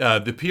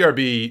the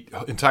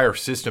PRB entire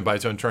system by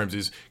its own terms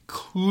is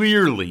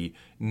clearly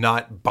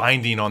not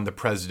binding on the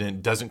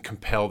president, doesn't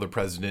compel the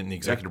president and the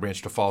executive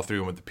branch to follow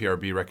through on what the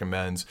PRB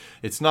recommends.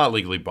 It's not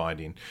legally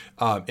binding.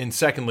 And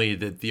secondly,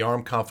 that the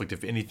armed conflict,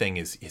 if anything,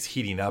 is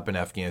heating up in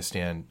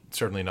Afghanistan,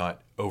 certainly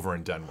not over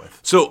and done with.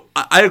 So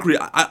I agree.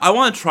 I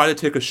want to try to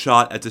take a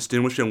shot at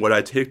distinguishing what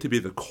I take to be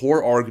the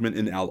core argument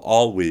in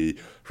Al-Alwi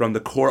from the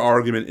core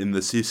argument in the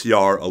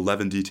CCR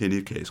 11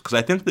 detainee case, because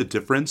I think the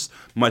difference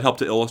might help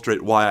to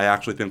illustrate why I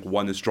actually think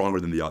one is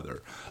stronger than the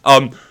other.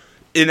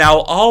 In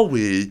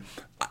Al-Alwi,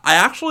 I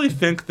actually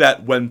think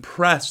that when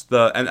pressed,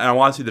 and I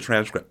want to see the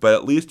transcript, but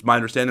at least my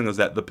understanding is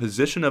that the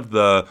position of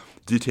the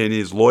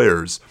detainees'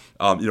 lawyers,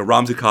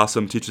 Ramzi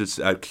Qasim teaches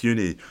at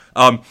CUNY,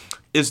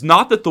 is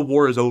not that the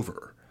war is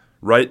over,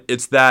 right?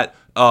 It's that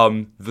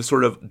the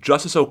sort of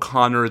Justice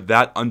O'Connor,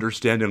 that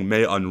understanding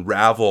may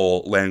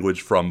unravel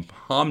language from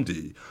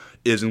Hamdi,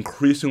 is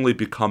increasingly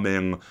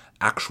becoming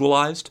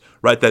actualized,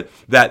 right?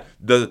 That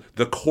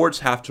the courts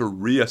have to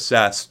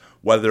reassess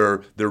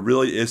whether there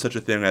really is such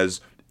a thing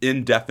as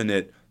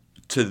indefinite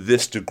to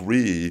this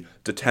degree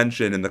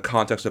detention in the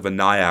context of a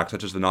NIAC,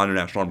 such as the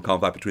non-international armed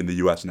conflict between the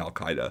U.S. and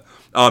Al-Qaeda.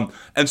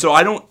 And so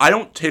I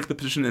don't take the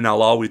position in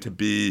Al-Alwi to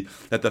be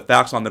that the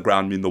facts on the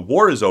ground mean the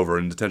war is over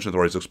and detention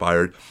authority is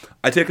expired.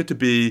 I take it to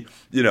be,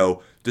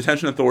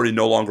 detention authority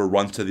no longer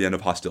runs to the end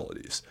of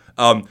hostilities.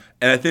 And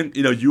I think,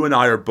 you and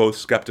I are both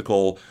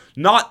skeptical,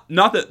 not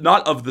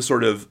of the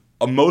sort of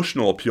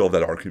emotional appeal of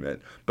that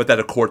argument, but that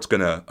a court's going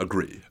to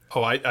agree.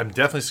 Oh, I'm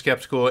definitely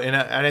skeptical, and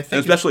I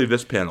think, especially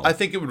this panel. I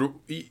think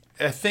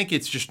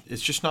it's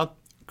just not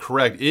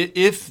correct.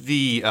 If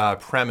the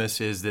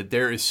premise is that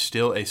there is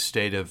still a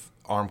state of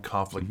armed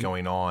conflict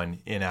going on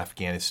in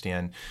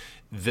Afghanistan,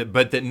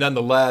 but that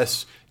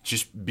nonetheless,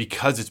 just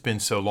because it's been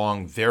so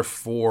long,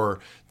 therefore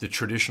the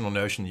traditional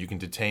notion that you can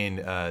detain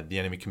the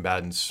enemy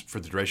combatants for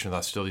the duration of the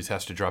hostilities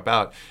has to drop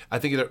out. I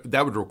think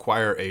that would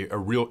require a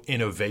real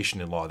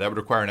innovation in law. That would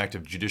require an act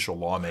of judicial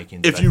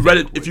lawmaking. If you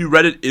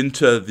read it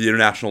into the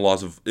international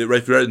laws of, right,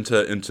 if you read it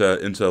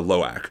into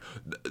LOAC,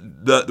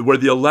 where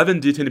the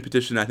 11 detainee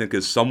petition I think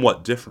is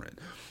somewhat different,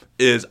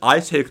 is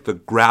I take the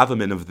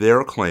gravamen of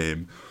their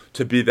claim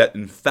to be that,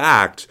 in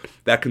fact,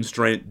 that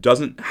constraint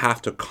doesn't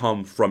have to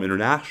come from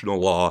international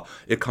law.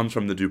 It comes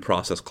from the Due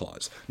Process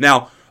Clause.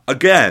 Now,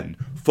 again,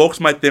 folks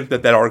might think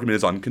that argument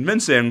is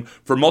unconvincing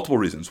for multiple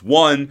reasons.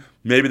 One,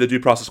 maybe the Due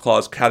Process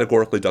Clause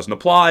categorically doesn't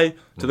apply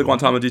to the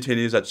Guantanamo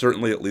detainees. That's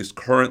certainly, at least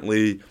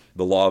currently,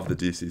 the law of the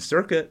D.C.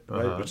 Circuit,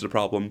 right, which is a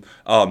problem,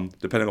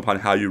 depending upon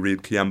how you read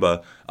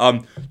Kiemba.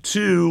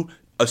 Two,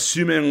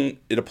 assuming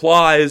it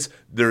applies,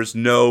 there's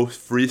no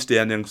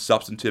freestanding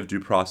substantive due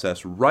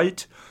process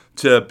right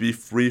to be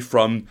free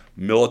from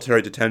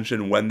military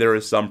detention when there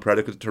is some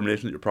predicate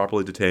determination that you're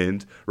properly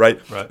detained,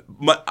 right? Right.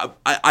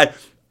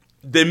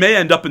 They may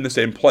end up in the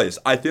same place.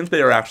 I think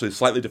they are actually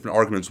slightly different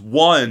arguments.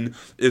 One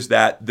is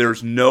that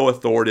there's no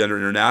authority under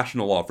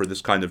international law for this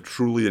kind of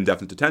truly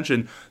indefinite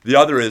detention. The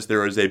other is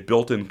there is a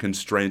built-in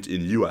constraint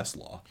in U.S.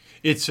 law.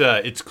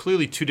 It's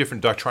clearly two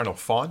different doctrinal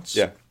fonts.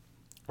 Yeah.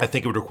 I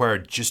think it would require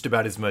just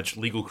about as much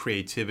legal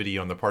creativity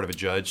on the part of a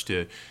judge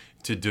to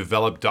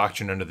develop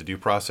doctrine under the Due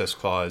Process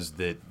Clause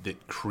that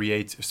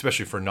creates,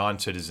 especially for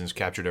non-citizens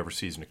captured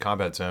overseas in a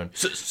combat zone.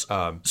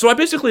 So I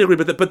basically agree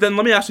with it, but then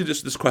let me ask you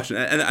this question,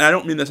 and I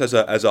don't mean this as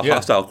a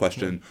hostile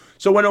question. Yeah.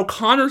 So when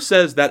O'Connor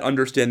says that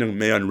understanding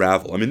may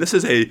unravel, I mean, this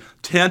is a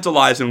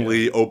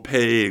tantalizingly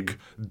opaque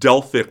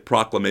Delphic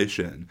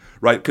proclamation,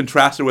 right?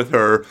 Contrasted with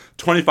her,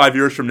 25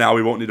 years from now,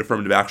 we won't need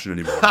affirmative action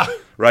anymore.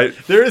 Right,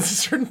 there is a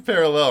certain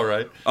parallel,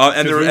 right?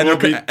 And they're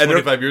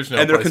 25 years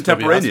now, and they're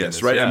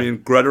contemporaneous, right? Yeah. I mean,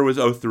 Greta was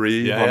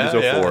 03, Hamdi's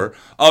 04.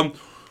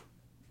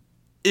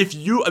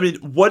 Yeah.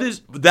 What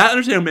is that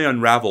understanding may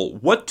unravel?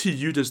 What to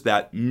you does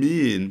that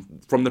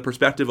mean from the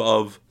perspective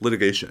of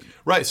litigation?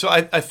 Right. So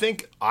I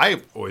think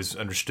I always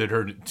understood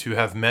her to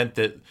have meant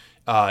that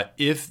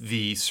if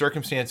the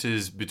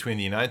circumstances between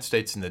the United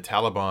States and the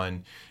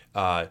Taliban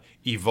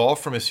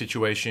evolved from a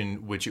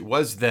situation which it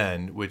was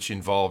then, which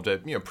involved a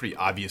pretty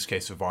obvious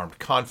case of armed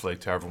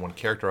conflict, however one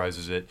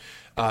characterizes it,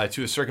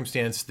 to a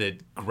circumstance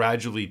that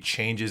gradually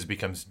changes,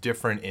 becomes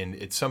different, and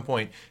at some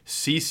point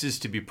ceases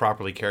to be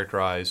properly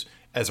characterized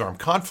as armed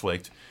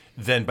conflict.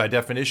 Then, by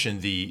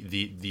definition,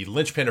 the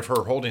linchpin of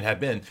her holding had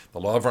been the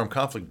law of armed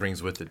conflict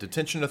brings with it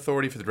detention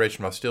authority for the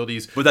duration of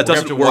hostilities. But that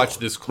doesn't work. Watch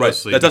this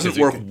closely. Right. That doesn't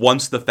work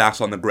once the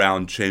facts on the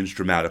ground change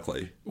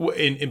dramatically.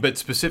 But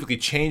specifically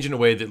change in a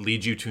way that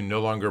leads you to no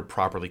longer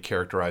properly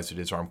characterize it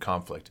as armed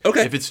conflict.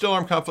 Okay. If it's still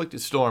armed conflict,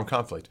 it's still armed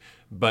conflict.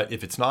 But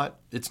if it's not,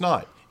 it's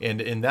not.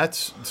 And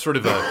that's sort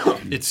of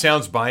it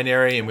sounds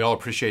binary, and we all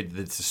appreciate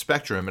that it's a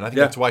spectrum, and I think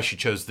that's why she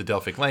chose the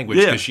Delphic language,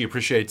 because she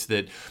appreciates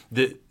that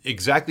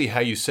exactly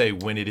how you say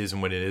when it is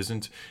and when it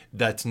isn't,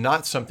 that's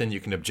not something you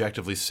can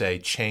objectively say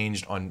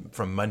changed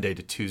from Monday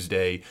to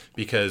Tuesday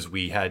because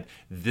we had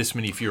this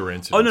many fewer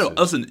incidences. Oh, no,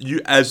 listen,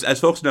 you,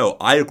 as folks know,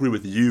 I agree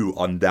with you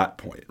on that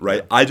point,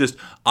 right? Yeah.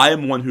 I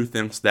am one who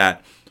thinks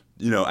that,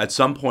 at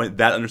some point,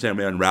 that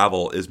understanding may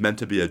unravel is meant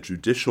to be a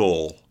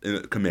judicial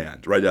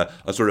command, right?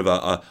 A sort of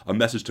a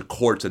message to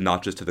courts and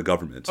not just to the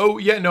government. Oh,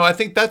 yeah, no, I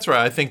think that's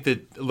right. I think you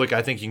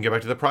can get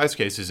back to the prize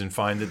cases and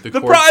find that the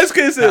courts, prize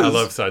cases! I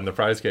love citing the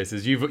prize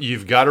cases.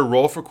 You've got a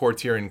role for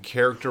courts here in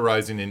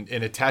characterizing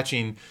and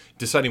attaching,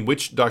 deciding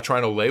which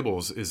doctrinal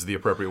labels is the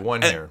appropriate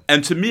one here.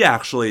 And to me,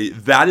 actually,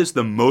 that is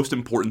the most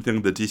important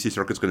thing the D.C.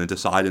 Circuit's going to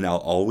decide in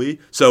Al-Alwi.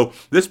 So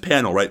this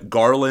panel, right,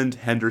 Garland,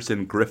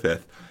 Henderson,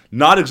 Griffith,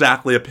 not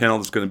exactly a panel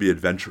that's going to be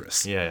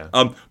adventurous. Yeah.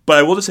 But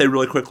I will just say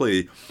really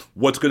quickly,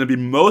 what's going to be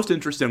most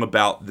interesting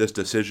about this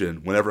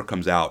decision, whenever it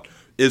comes out,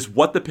 is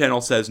what the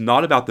panel says,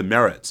 not about the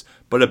merits,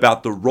 but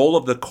about the role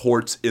of the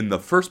courts in the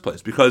first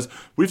place. Because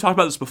we've talked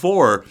about this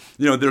before,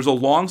 there's a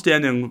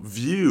longstanding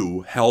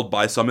view held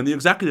by some in the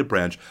executive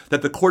branch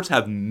that the courts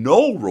have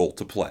no role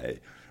to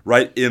play,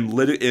 right,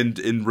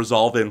 in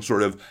resolving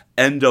sort of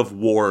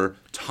end-of-war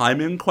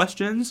timing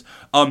questions.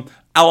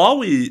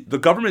 Al-Alwi, the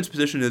government's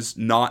position is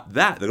not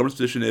that. The government's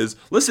position is,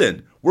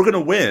 listen, we're going to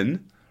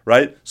win,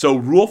 right? So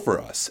rule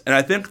for us. And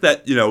I think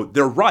that,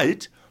 they're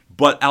right,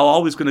 but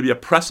Al-Alwi is going to be a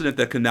precedent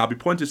that can now be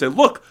pointed to say,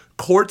 look,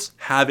 courts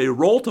have a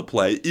role to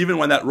play, even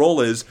when that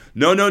role is,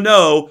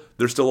 no,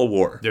 there's still a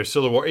war. There's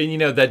still a war. And,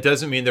 that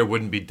doesn't mean there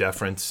wouldn't be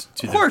deference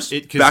to of course.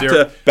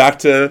 Back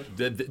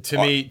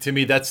to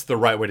me, that's the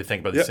right way to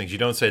think about these things. You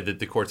don't say that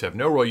the courts have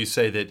no role. You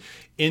say that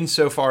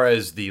insofar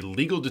as the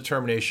legal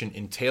determination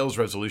entails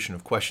resolution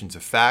of questions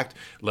of fact,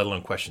 let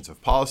alone questions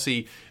of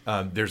policy,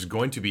 there's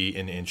going to be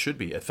and should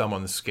be a thumb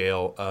on the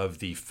scale of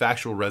the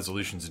factual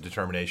resolutions and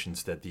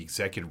determinations that the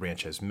executive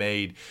branch has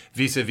made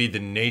vis-a-vis the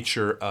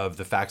nature of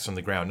the facts on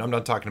the ground. Now, I'm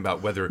not talking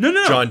about whether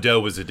John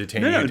Doe was a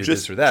detainee who did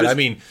this or that. I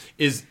mean,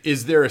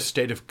 is there a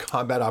state of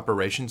combat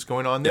operations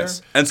going on there?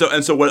 Yes. And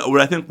so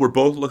what I think we're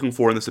both looking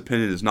for in this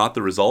opinion is not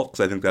the result,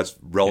 because I think that's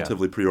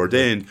relatively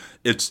preordained.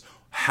 It's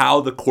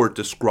how the court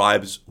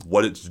describes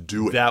what it's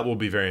doing. That will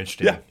be very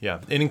interesting.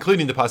 Yeah. And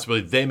including the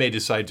possibility they may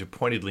decide to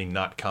pointedly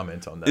not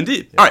comment on that.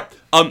 Indeed. Yeah.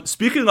 All right.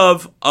 Speaking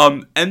of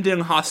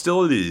ending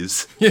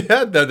hostilities.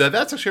 Yeah,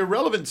 that's actually a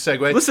relevant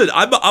segue. Listen,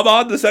 I'm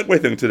on the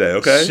segue thing today,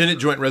 okay? Senate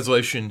Joint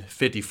Resolution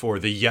 54,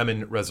 the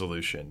Yemen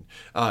resolution.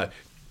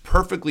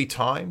 Perfectly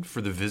timed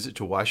for the visit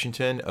to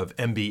Washington of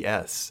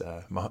MBS,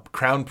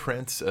 Crown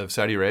Prince of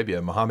Saudi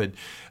Arabia, Mohammed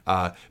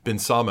bin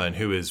Salman,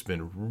 who has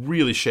been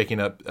really shaking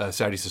up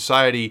Saudi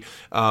society.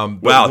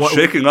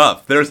 Shaking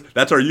up.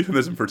 That's our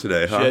euphemism for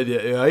today, huh?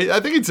 Yeah,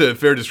 I think it's a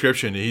fair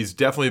description. He's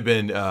definitely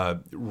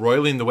been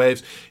roiling the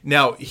waves.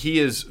 Now, he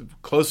is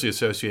closely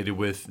associated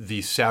with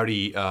the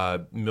Saudi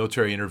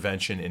military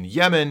intervention in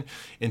Yemen,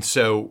 and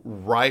so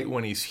right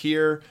when he's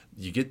here,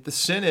 you get the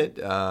Senate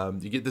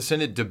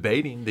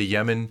debating the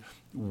Yemen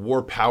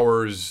war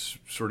powers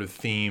sort of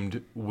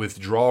themed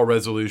withdrawal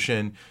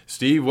resolution.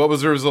 Steve, what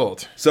was the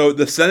result? So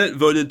the Senate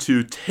voted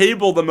to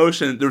table the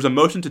motion. There was a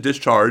motion to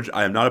discharge.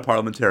 I am not a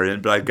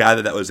parliamentarian, but I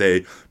gather that was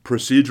a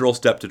procedural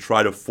step to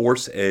try to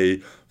force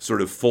a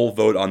sort of full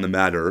vote on the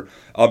matter.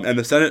 And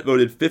the Senate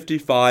voted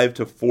 55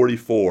 to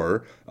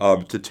 44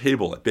 to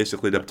table it,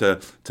 basically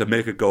to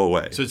make it go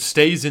away. So it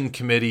stays in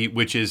committee,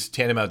 which is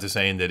tantamount to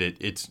saying that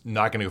it's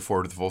not going to go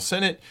forward to the full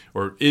Senate,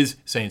 or is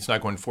saying it's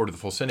not going forward to the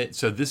full Senate.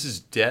 So this is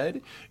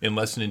dead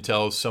unless and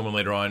until someone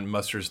later on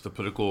musters the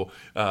political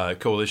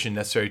coalition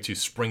necessary to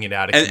spring it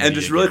out of committee. And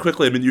just really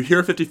quickly, I mean, you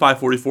hear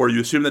 55-44,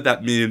 you assume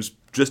that means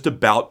just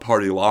about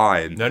party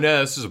line. No,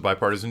 this is a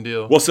bipartisan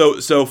deal. Well,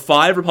 so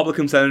 5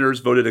 Republican senators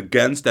voted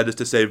against, that is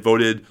to say,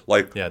 voted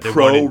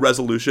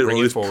pro-resolution, or at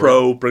least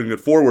pro bringing it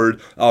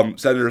forward.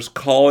 Senators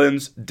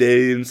Collins,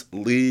 Daines,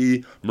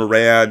 Lee,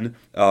 Moran,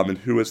 and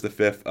who was the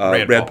fifth?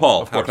 Rand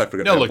Paul. How could I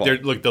forget Rand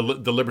Paul?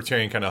 The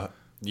libertarian kind of,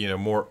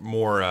 more.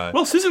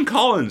 Well, Susan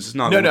Collins is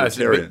not a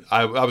libertarian.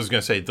 I was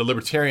going to say the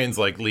libertarians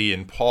like Lee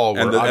and Paul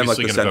were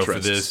obviously going to vote for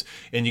this,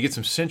 and you get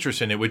some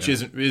centrists in it, which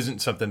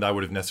isn't something that I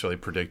would have necessarily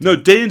predicted. No,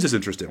 Daines is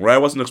interesting, right? I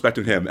wasn't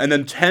expecting him. And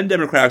then 10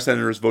 Democratic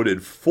senators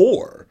voted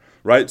for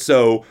right?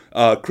 So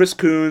Chris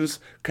Coons,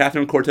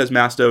 Catherine Cortez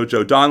Masto,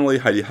 Joe Donnelly,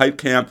 Heidi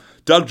Heitkamp,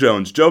 Doug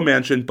Jones, Joe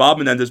Manchin, Bob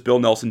Menendez, Bill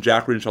Nelson,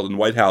 Jack Reed, and Sheldon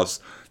Whitehouse.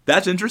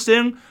 That's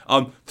interesting.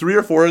 3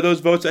 or 4 of those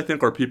votes, I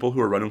think, are people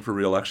who are running for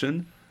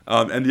re-election.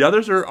 And the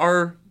others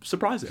are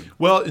surprising.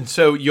 Well, and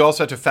so you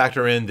also have to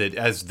factor in that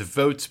as the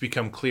votes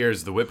become clear,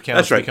 as the whip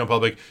counts become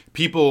public,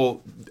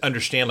 people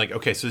understand, like,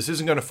 okay, so this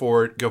isn't going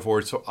to go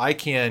forward, so I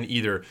can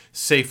either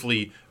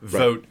safely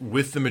vote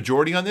with the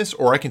majority on this,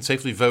 or I can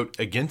safely vote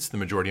against the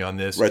majority on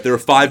this. Right, there are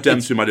 5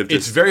 Dems who might have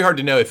It's very hard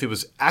to know if it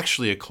was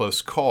actually a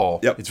close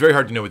call. Yep. It's very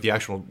hard to know what the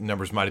actual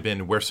numbers might have been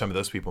and where some of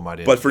those people might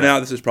have been. But for now,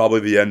 this is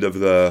probably the end of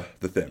the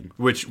thing.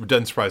 Which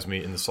doesn't surprise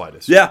me in the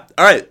slightest. Yeah,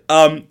 all right.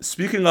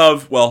 Speaking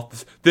of,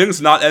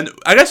 things not end.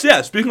 I guess,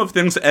 speaking of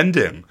things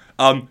ending,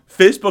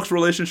 Facebook's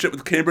relationship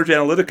with Cambridge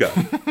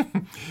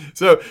Analytica.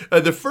 So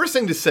the first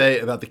thing to say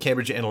about the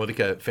Cambridge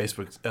Analytica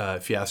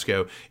Facebook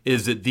fiasco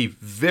is that the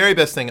very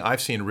best thing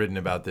I've seen written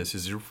about this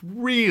is a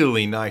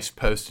really nice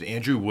post that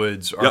Andrew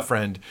Woods, our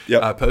friend,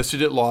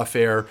 posted at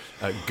Lawfare.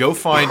 Go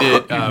find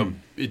it.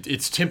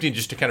 It's tempting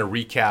just to kind of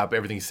recap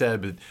everything he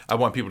said, but I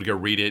want people to go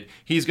read it.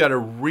 He's got a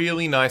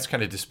really nice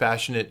kind of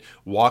dispassionate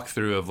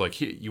walkthrough of, like,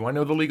 you want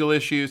to know the legal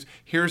issues?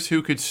 Here's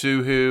who could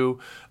sue who.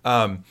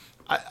 I'm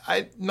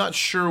not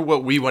sure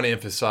what we want to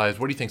emphasize.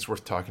 What do you think is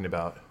worth talking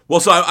about? Well,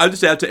 so I'll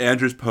just add to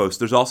Andrew's post.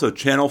 There's also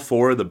Channel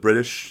 4, the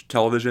British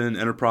television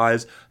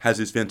enterprise, has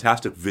these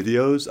fantastic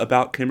videos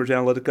about Cambridge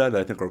Analytica that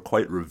I think are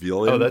quite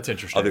revealing. Oh, that's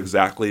interesting. Of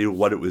exactly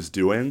what it was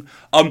doing.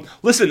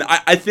 Listen,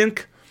 I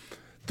think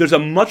there's a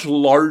much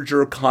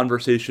larger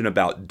conversation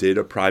about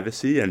data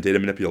privacy and data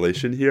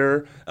manipulation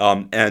here,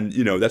 and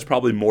that's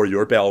probably more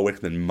your bailiwick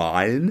than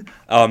mine.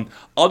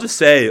 I'll just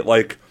say,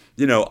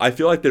 I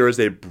feel like there is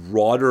a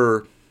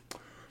broader.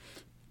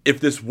 If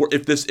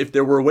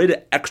there were a way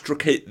to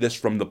extricate this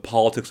from the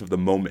politics of the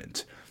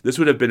moment, this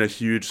would have been a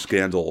huge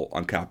scandal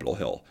on Capitol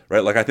Hill,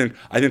 right? Like I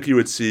think you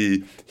would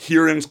see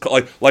hearings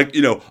like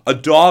a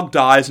dog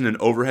dies in an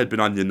overhead bin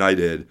on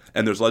United,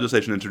 and there's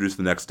legislation introduced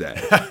the next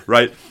day,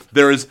 right?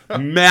 There is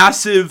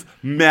massive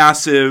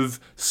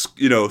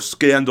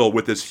scandal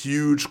with this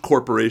huge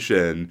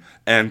corporation,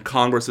 and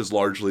Congress is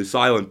largely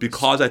silent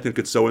because I think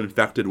it's so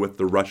infected with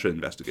the Russia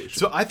investigation.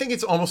 So I think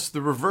it's almost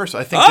the reverse.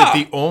 I think that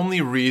the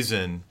only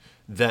reason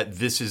that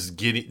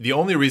the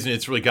only reason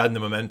it's really gotten the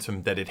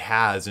momentum that it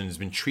has and has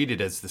been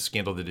treated as the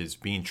scandal that it's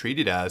being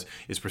treated as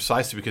is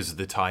precisely because of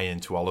the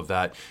tie-in to all of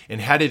that. And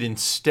had it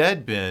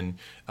instead been,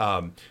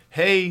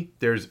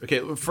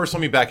 first let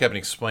me back up and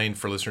explain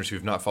for listeners who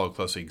have not followed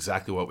closely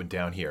exactly what went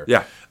down here.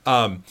 Yeah.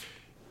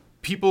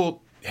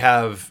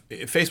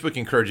 Facebook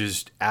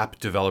encourages app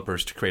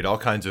developers to create all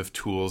kinds of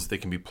tools that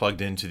can be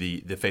plugged into the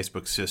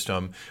Facebook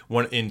system.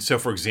 So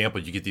for example,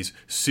 you get these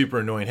super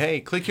annoying, hey,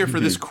 click here for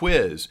this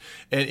quiz.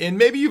 And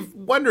maybe you've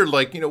wondered,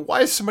 why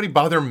does somebody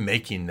bother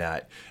making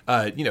that?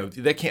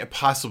 That can't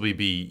possibly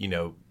be,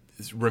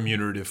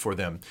 remunerative for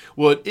them.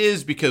 Well, it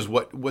is because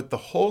what the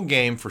whole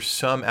game for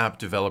some app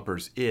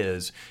developers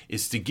is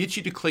to get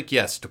you to click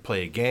yes to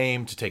play a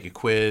game, to take a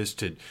quiz,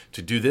 to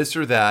do this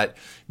or that,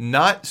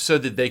 not so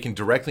that they can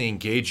directly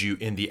engage you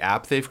in the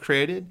app they've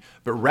created,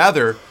 but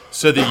rather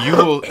so that you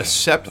will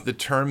accept the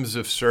terms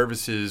of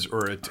services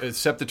or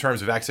accept the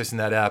terms of accessing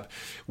that app,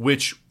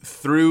 which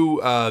through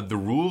the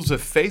rules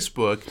of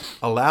Facebook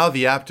allow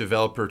the app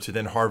developer to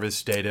then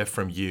harvest data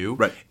from you.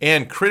 Right.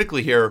 And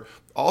critically here,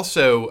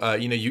 also,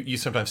 you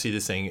sometimes see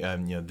this thing,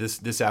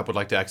 this app would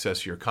like to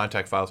access your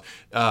contact files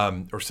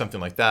or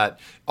something like that.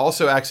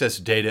 Also access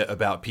data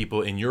about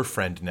people in your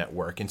friend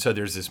network. And so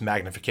there's this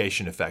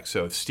magnification effect.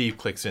 So if Steve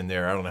clicks in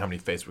there, I don't know how many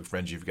Facebook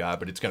friends you've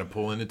got, but it's going to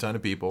pull in a ton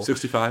of people.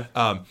 65?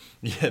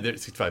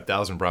 There's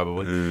 65,000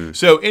 probably.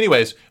 So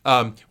anyways,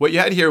 what you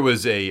had here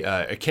was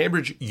a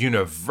Cambridge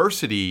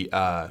University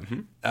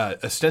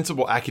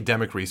ostensible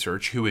academic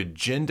research who had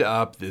ginned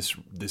up this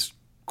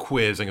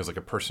quiz. I think it was like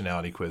a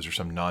personality quiz or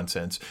some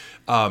nonsense.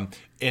 And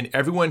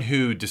everyone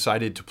who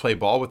decided to play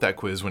ball with that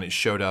quiz when it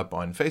showed up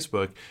on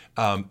Facebook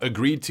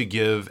agreed to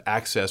give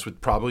access, with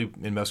probably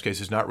in most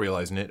cases not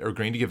realizing it, or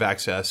agreeing to give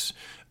access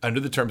under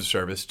the terms of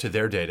service to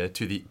their data,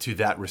 to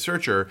that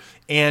researcher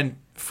and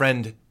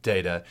friend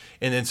data.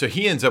 And then so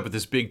he ends up with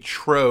this big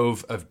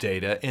trove of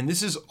data. And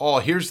this is all,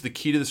 here's the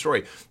key to the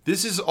story.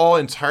 This is all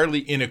entirely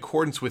in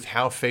accordance with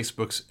how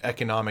Facebook's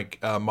economic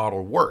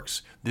model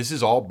works. This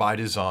is all by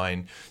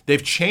design.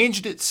 They've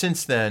changed it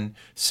since then.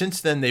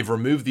 Since then, they've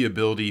removed the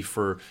ability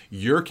for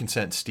your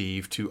consent,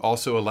 Steve, to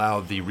also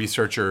allow the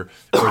researcher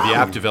or the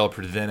app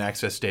developer to then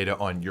access data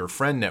on your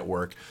friend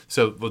network.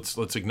 So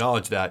let's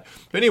acknowledge that.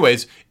 But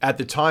anyways, at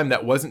the time,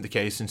 that wasn't the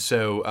case. And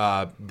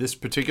so this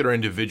particular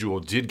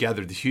individual did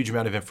gather this huge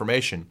amount of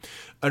information.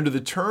 Under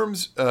the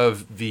terms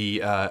of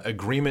the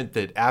agreement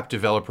that app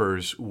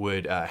developers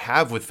would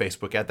have with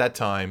Facebook at that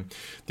time,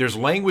 there's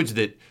language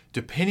that,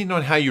 depending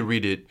on how you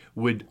read it,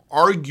 would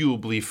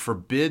arguably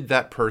forbid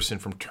that person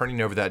from turning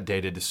over that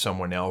data to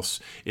someone else,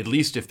 at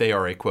least if they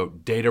are a,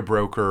 quote, data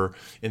broker.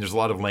 And there's a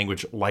lot of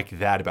language like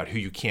that about who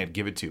you can't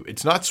give it to.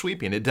 It's not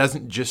sweeping. It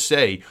doesn't just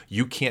say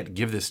you can't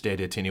give this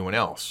data to anyone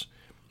else.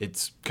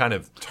 it's kind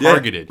of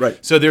targeted. Yeah,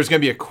 right. So there's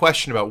going to be a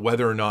question about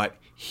whether or not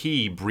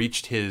he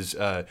breached his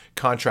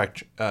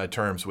contract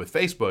terms with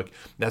Facebook.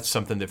 That's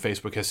something that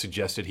Facebook has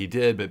suggested he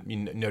did, but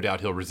no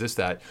doubt he'll resist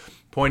that.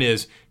 Point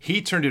is,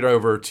 he turned it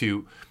over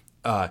to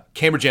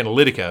Cambridge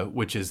Analytica,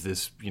 which is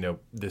this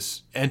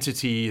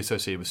entity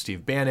associated with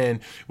Steve Bannon,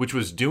 which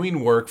was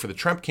doing work for the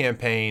Trump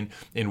campaign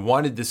and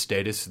wanted this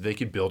data so they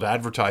could build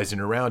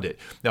advertising around it.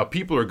 Now,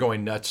 people are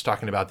going nuts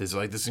talking about this,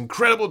 like this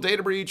incredible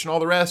data breach and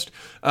all the rest.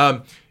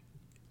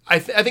 I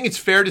think it's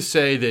fair to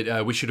say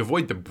that we should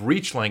avoid the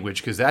breach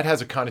language because that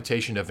has a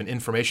connotation of an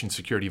information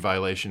security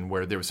violation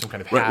where there was some kind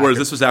of hack. Whereas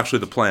this was actually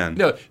the plan.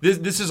 No,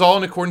 this is all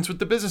in accordance with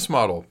the business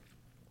model.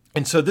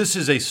 And so this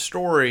is a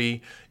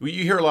story.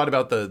 You hear a lot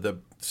about the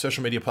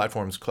social media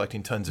platforms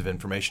collecting tons of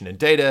information and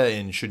data,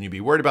 and shouldn't you be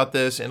worried about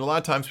this? And a lot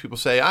of times people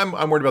say,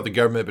 I'm worried about the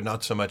government, but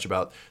not so much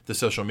about the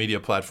social media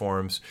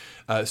platforms.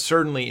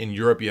 Certainly in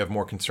Europe, you have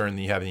more concern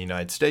than you have in the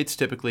United States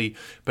typically.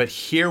 But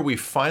here we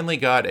finally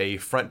got a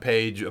front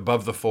page,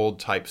 above the fold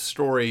type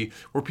story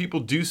where people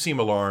do seem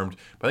alarmed.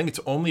 But I think it's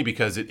only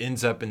because it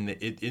ends up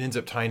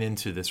tying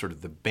into the sort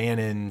of the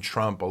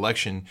Bannon-Trump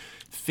election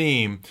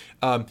theme.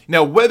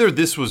 Now, whether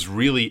this was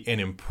really an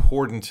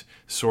important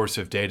source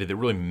of data that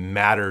really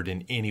mattered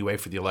in any way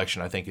for the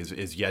election, I think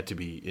is yet to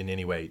be in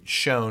any way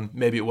shown.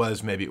 Maybe it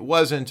was, maybe it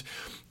wasn't.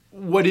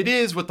 What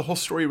the whole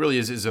story really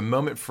is a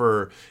moment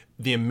for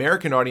the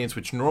American audience,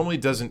 which normally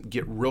doesn't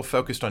get real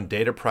focused on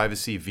data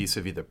privacy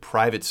vis-a-vis the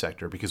private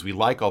sector because we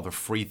like all the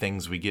free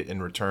things we get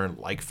in return,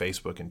 like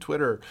Facebook and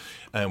Twitter,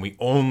 and we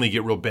only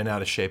get real bent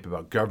out of shape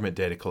about government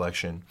data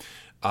collection.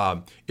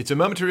 It's a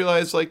moment to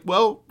realize,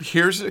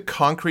 here's a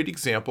concrete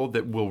example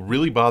that will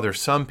really bother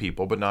some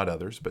people, but not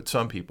others, but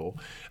some people,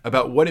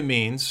 about what it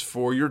means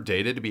for your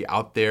data to be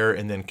out there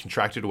and then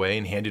contracted away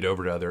and handed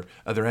over to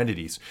other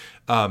entities.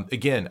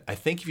 Again, I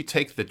think if you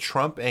take the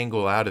Trump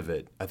angle out of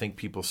it, I think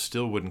people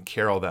still wouldn't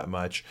care all that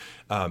much.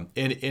 And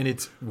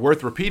it's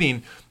worth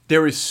repeating,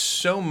 there is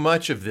so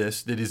much of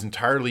this that is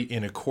entirely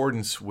in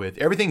accordance with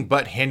everything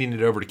but handing it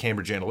over to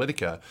Cambridge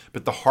Analytica.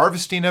 But the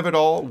harvesting of it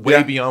all,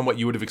 way beyond what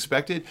you would have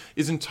expected,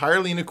 is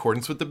entirely in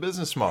accordance with the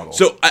business model.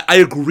 So I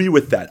agree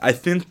with that. I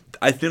think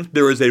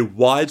there is a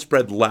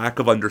widespread lack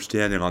of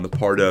understanding on the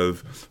part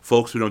of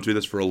folks who don't do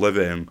this for a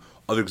living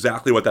of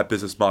exactly what that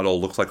business model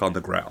looks like on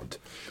the ground.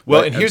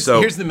 Well, right? Here's the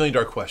 $1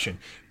 million question.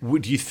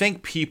 Do you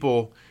think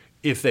people,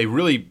 if they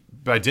really,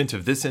 by dint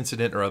of this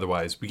incident or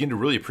otherwise, begin to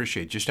really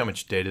appreciate just how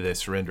much data they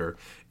surrender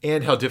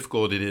and how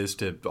difficult it is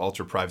to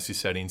alter privacy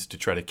settings to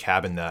try to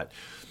cabin that?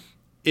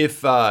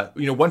 If,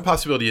 one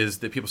possibility is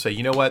that people say,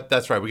 you know what,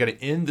 that's right, we got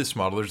to end this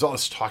model. There's all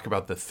this talk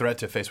about the threat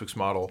to Facebook's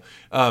model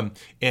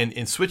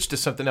and switch to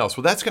something else.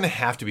 Well, that's going to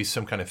have to be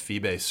some kind of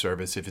fee-based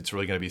service if it's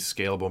really going to be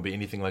scalable and be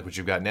anything like what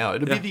you've got now.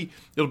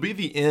 It'll be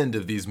the end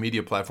of these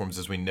media platforms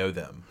as we know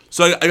them.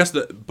 So I guess,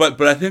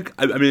 but I think,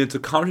 it's a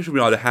conversation we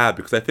ought to have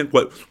because I think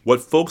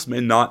what folks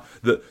may not,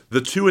 the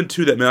two and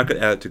two that may not get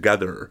added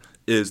together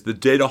is the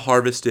data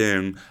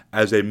harvesting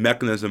as a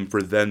mechanism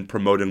for then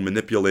promoting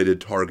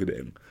manipulated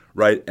targeting.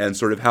 Right, and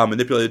sort of how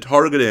manipulated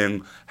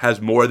targeting has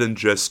more than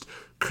just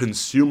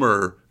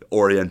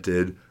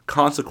consumer-oriented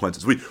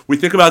consequences. We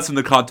think about this in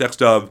the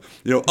context of,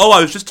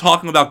 I was just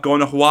talking about going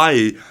to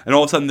Hawaii, and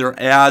all of a sudden there are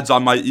ads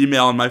on my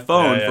email and my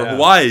phone for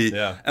Hawaii,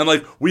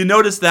 and we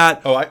noticed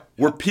that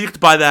we're piqued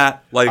by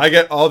that. I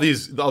get all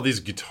these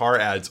guitar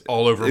ads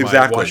all over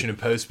my Washington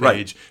Post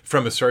page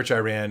from a search I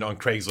ran on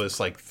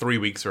Craigslist 3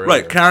 weeks earlier.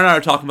 Right, Karen and I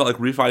are talking about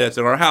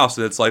refinancing our house,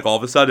 and it's all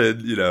of a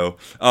sudden,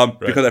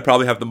 because I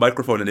probably have the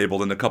microphone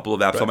enabled and a couple of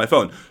apps on my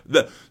phone.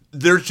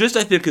 There's just,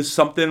 I think, is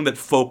something that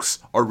folks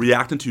are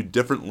reacting to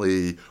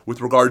differently with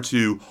regard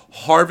to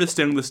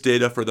harvesting this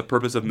data for the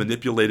purpose of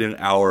manipulating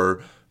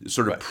our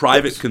sort of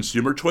private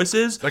consumer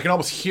choices. I can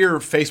almost hear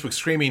Facebook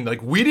screaming,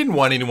 we didn't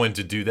want anyone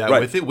to do that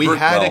with it. We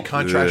had a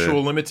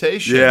contractual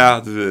limitation.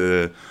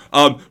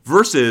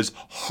 Versus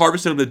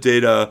harvesting the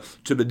data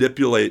to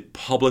manipulate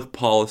public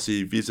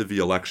policy vis-a-vis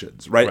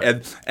elections,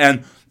 right?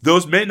 And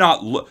those may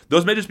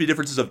just be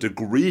differences of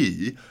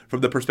degree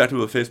from the perspective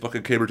of Facebook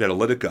and Cambridge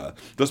Analytica.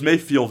 Those may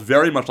feel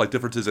very much like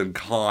differences in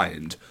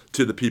kind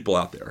to the people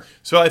out there.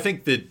 So I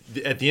think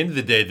that at the end of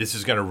the day, this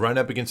is going to run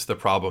up against the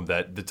problem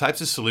that the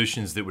types of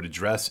solutions that would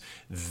address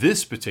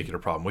this particular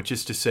problem, which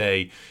is to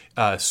say,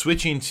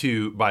 switching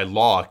to, by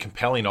law,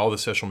 compelling all the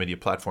social media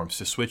platforms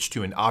to switch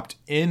to an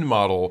opt-in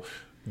model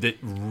that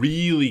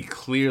really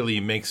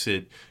clearly makes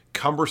it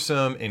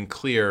cumbersome and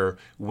clear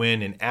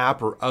when an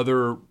app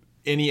or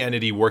any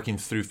entity working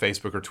through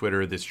Facebook or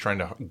Twitter that's trying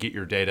to get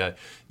your data,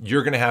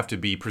 you're going to have to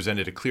be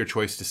presented a clear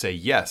choice to say,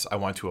 yes, I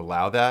want to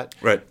allow that,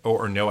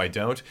 or no, I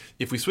don't.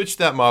 If we switch to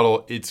that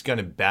model, it's going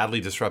to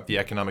badly disrupt the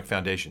economic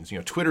foundations.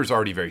 Twitter's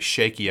already very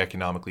shaky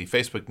economically.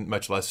 Facebook,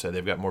 much less so.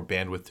 They've got more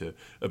bandwidth to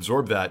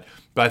absorb that.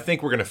 But I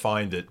think we're going to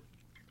find that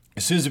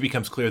as soon as it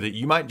becomes clear that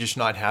you might just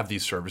not have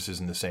these services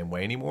in the same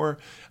way anymore,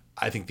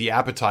 I think the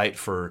appetite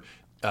for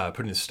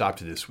putting a stop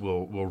to this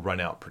will run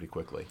out pretty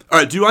quickly. All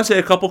right. Do you want to say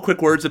a couple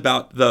quick words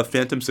about the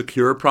Phantom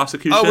Secure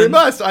prosecution? Oh, we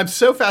must. I'm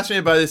so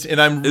fascinated by this,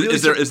 and I'm really...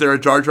 Is there a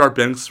Jar Jar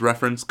Binks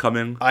reference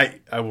coming? I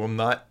will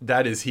not...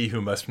 That is he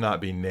who must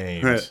not be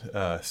named,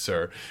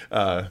 sir.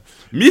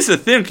 Misa,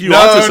 think you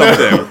onto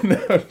something.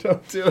 No,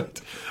 don't do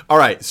it. All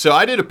right, so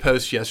I did a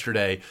post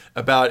yesterday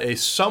about a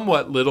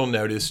somewhat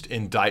little-noticed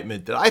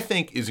indictment that I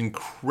think is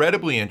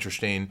incredibly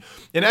interesting,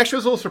 and actually I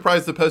was a little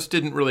surprised the post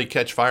didn't really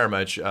catch fire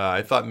much.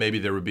 I thought maybe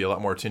there would be a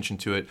lot more attention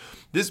to it.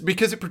 This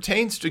because it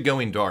pertains to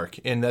going dark,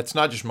 and that's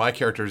not just my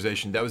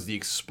characterization. That was the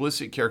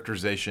explicit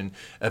characterization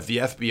of the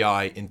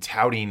FBI in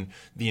touting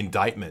the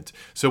indictment.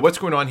 So what's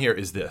going on here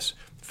is this.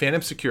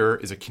 Phantom Secure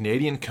is a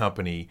Canadian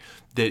company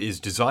that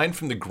is designed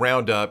from the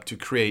ground up to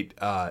create...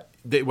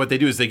 what they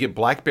do is they get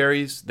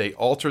BlackBerries, they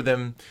alter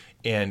them,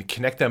 and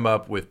connect them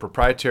up with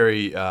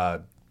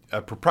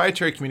a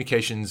proprietary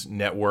communications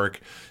network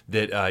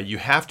that you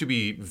have to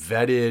be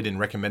vetted and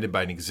recommended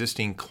by an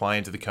existing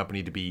client of the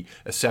company to be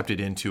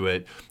accepted into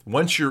it.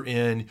 Once you're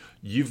in,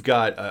 you've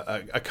got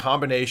a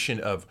combination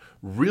of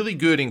really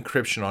good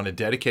encryption on a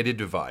dedicated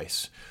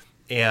device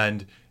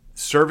and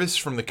service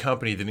from the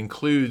company that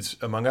includes,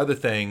 among other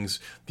things,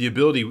 the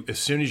ability, as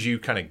soon as you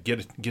kind of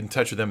get in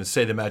touch with them and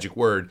say the magic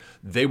word,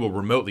 they will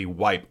remotely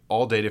wipe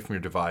all data from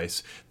your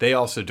device. They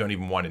also don't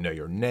even want to know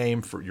your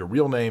name, for your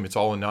real name. It's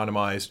all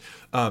anonymized.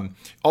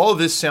 All of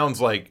this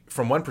sounds like,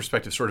 from one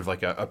perspective, sort of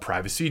like a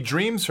privacy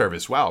dream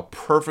service. Wow,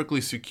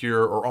 perfectly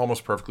secure or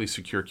almost perfectly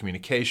secure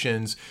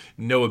communications,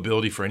 no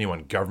ability for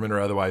anyone, government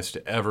or otherwise,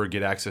 to ever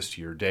get access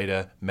to your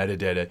data,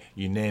 metadata,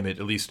 you name it,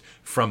 at least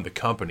from the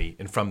company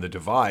and from the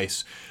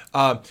device.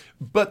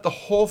 But the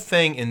whole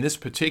thing in this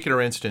particular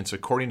instance,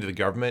 according to the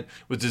government,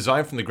 was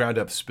designed from the ground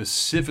up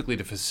specifically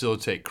to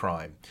facilitate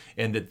crime,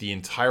 and that the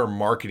entire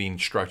marketing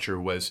structure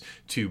was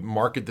to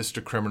market this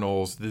to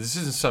criminals. This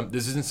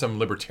isn't some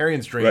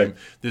libertarian's dream. Right.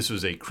 This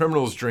was a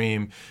criminal's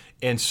dream,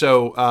 and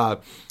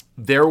so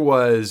there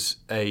was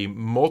a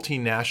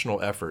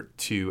multinational effort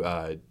to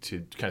kind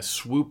of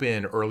swoop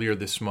in earlier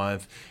this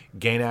month,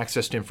 gain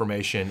access to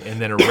information,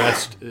 and then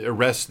arrest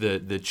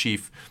the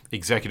chief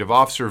executive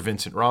officer,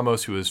 Vincent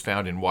Ramos, who was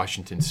found in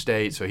Washington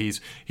State. So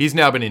he's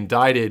now been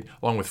indicted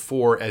along with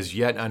 4 as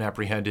yet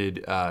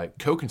unapprehended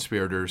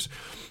co-conspirators.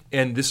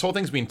 And this whole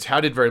thing's being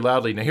touted very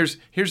loudly. Now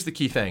here's the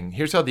key thing.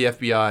 Here's how the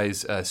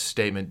FBI's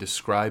statement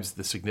describes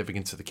the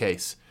significance of the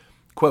case.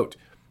 Quote,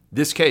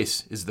 "This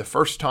case is the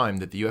first time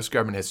that the U.S.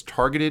 government has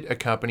targeted a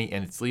company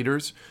and its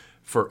leaders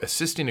for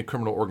assisting a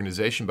criminal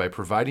organization by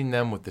providing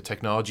them with the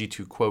technology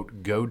to,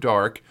 quote, go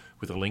dark,"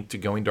 with a link to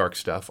Going Dark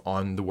Stuff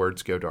on the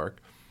words go dark,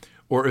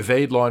 "or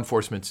evade law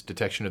enforcement's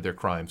detection of their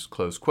crimes,"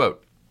 close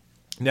quote.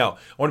 Now,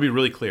 I want to be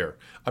really clear.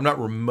 I'm not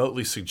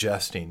remotely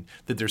suggesting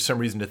that there's some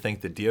reason to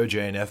think that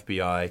DOJ and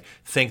FBI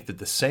think that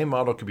the same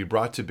model could be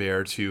brought to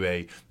bear to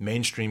a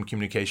mainstream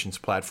communications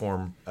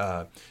platform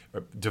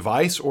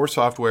device or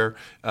software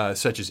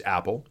such as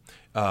Apple.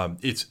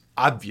 It's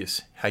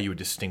obvious how you would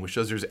distinguish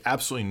those. There's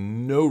absolutely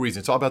no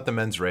reason. It's all about the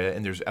mens rea,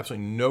 and there's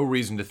absolutely no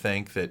reason to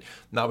think that,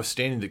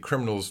 notwithstanding that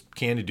criminals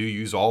can and do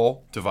use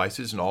all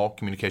devices and all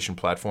communication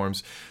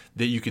platforms,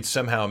 that you could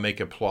somehow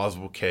make a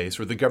plausible case,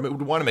 or the government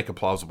would want to make a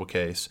plausible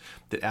case,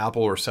 that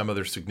Apple or some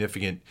other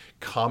significant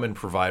common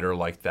provider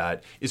like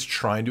that is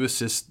trying to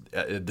assist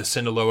the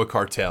Sinaloa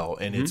cartel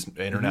and its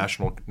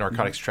international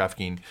narcotics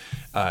trafficking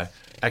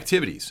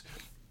activities.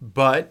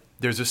 But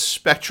there's a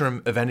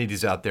spectrum of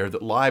entities out there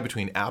that lie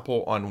between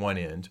Apple on one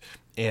end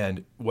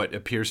and what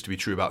appears to be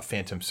true about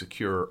Phantom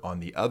Secure on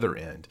the other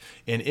end.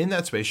 And in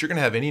that space, you're going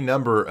to have any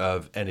number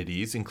of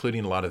entities,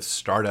 including a lot of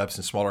startups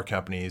and smaller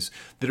companies,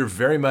 that are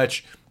very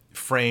much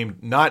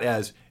framed not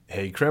as,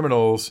 hey,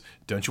 criminals,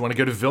 don't you want to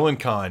go to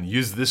VillainCon?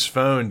 Use this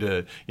phone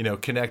to,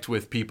 connect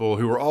with people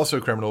who are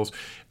also criminals,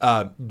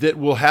 that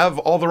will have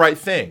all the right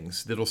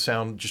things, that'll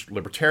sound just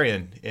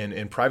libertarian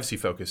and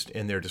privacy-focused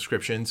in their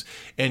descriptions,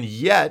 and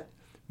yet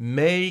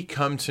may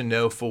come to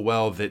know full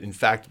well that, in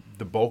fact,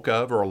 the bulk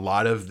of or a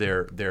lot of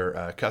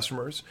their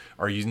customers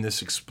are using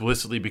this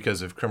explicitly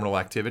because of criminal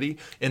activity,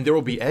 and there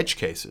will be edge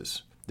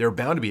cases. There are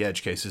bound to be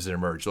edge cases that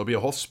emerge. There'll be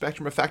a whole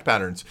spectrum of fact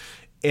patterns.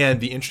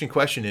 And the interesting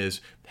question is,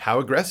 how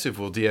aggressive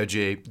will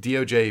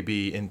DOJ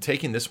be in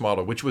taking this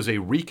model, which was a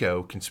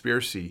RICO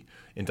conspiracy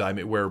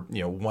indictment where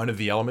one of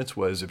the elements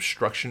was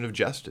obstruction of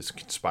justice,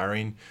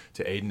 conspiring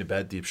to aid and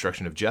abet the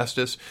obstruction of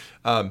justice.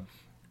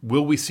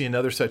 Will we see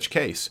another such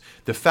case?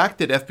 The fact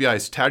that FBI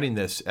is touting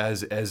this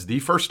as the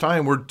first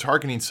time we're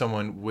targeting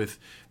someone with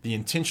the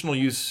intentional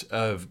use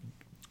of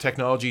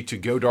technology to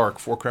go dark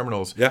for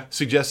criminals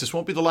suggests this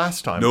won't be the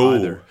last time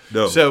either.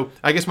 No. So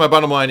I guess my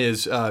bottom line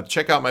is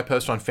check out my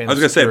post on Phantom. I was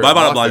going to say, my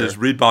bottom line is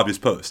read Bobby's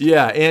post.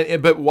 Yeah,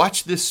 but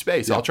watch this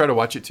space. Yeah. I'll try to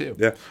watch it too.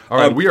 Yeah. All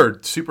right, we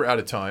are super out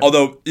of time.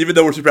 Although, even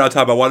though we're super out of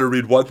time, I want to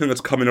read one thing that's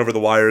coming over the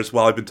wires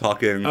while I've been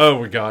talking. Oh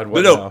my God.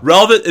 What now?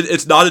 Relevant.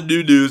 It's not a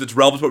new news. It's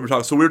relevant to what we're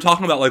talking. So we were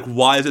talking about,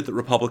 why is it that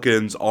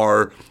Republicans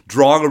are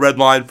drawing a red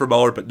line for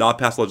Mueller but not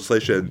pass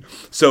legislation?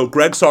 So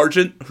Greg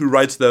Sargent, who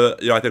writes the,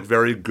 I think,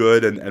 very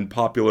good and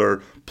popular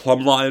popular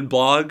Plumline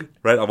blog,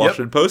 right, on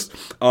Washington Post.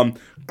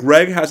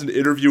 Greg has an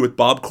interview with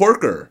Bob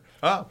Corker.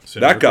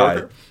 That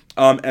guy. Corker.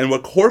 And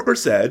what Corker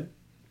said,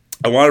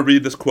 I want to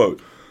read this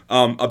quote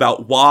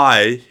about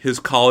why his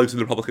colleagues in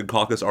the Republican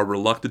caucus are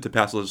reluctant to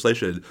pass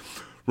legislation.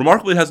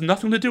 Remarkably, it has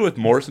nothing to do with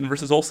Morrison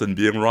versus Olson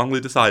being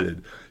wrongly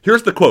decided.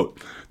 Here's the quote.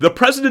 The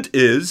president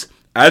is,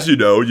 as you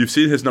know, you've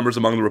seen his numbers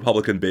among the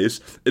Republican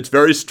base. It's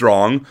very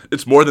strong.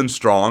 It's more than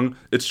strong.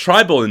 It's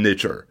tribal in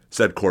nature,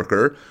 said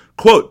Corker.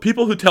 Quote,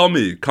 people who tell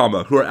me,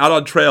 who are out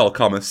on trail,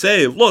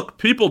 say, look,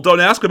 people don't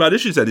ask about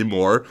issues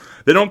anymore.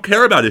 They don't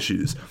care about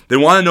issues. They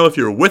want to know if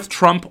you're with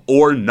Trump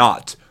or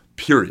not,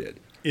 period.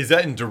 Is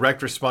that in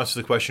direct response to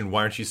the question,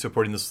 why aren't you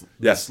supporting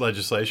this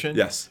legislation?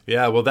 Yes.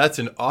 Yeah, well, that's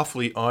an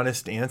awfully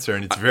honest answer,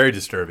 and it's very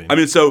disturbing. I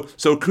mean, so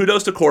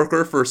kudos to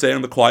Corker for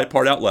saying the quiet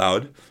part out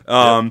loud.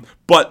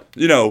 But,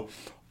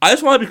 I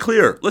just want to be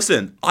clear.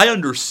 Listen, I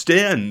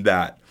understand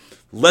that.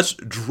 Let's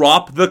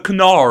drop the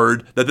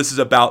canard that this is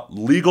about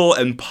legal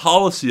and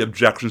policy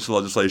objections to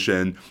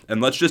legislation, and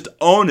let's just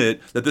own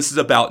it that this is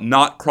about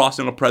not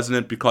crossing a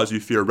president because you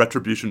fear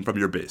retribution from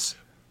your base.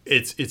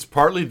 It's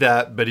partly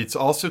that, but it's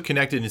also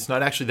connected, and it's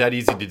not actually that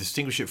easy to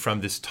distinguish it from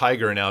this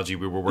tiger analogy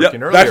we were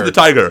working earlier. That's the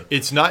tiger.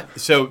 It's not.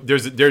 So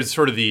there's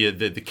sort of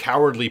the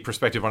cowardly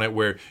perspective on it,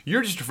 where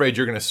you're just afraid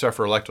you're going to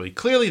suffer electorally.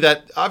 Clearly,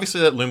 that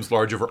looms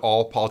large over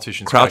all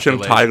politicians. Crouching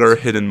tiger,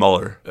 hidden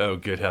Mueller. Oh,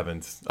 good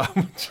heavens,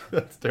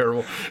 that's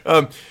terrible.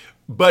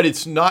 But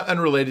it's not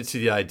unrelated to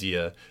the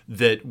idea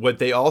that what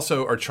they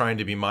also are trying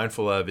to be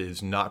mindful of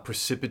is not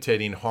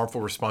precipitating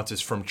harmful responses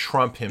from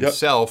Trump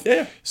himself,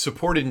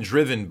 supported and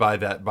driven by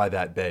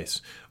that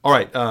base. All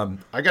right,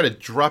 I got to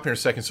drop here in a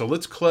second, so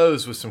let's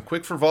close with some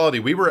quick frivolity.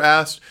 We were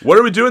asked, what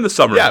are we doing this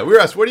summer? Yeah, we were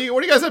asked, what are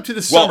you guys up to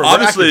this summer? Well,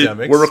 obviously,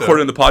 we're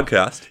recording the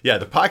podcast. Yeah,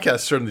 the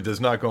podcast certainly does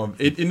not go on.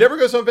 It never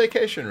goes on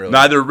vacation, really.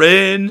 Neither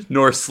rain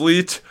nor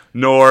sleet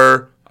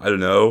nor I don't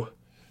know.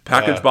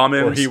 Package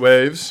bombings. Or heat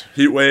waves.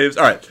 Heat waves.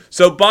 All right.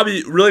 So,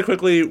 Bobby, really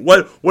quickly,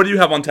 what do you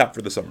have on tap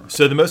for the summer?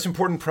 So the most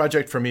important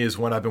project for me is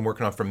one I've been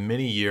working on for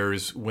many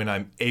years when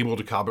I'm able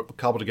to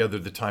cobble together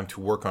the time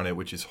to work on it,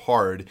 which is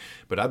hard.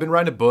 But I've been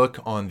writing a book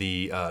on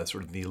the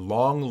sort of the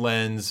long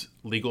lens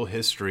legal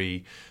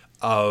history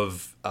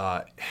of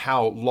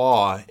how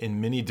law in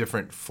many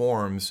different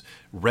forms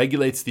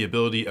regulates the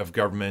ability of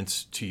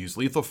governments to use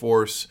lethal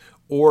force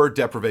or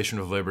deprivation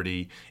of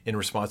liberty in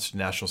response to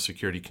national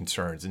security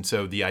concerns. And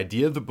so the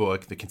idea of the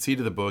book, the conceit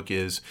of the book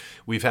is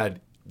we've had,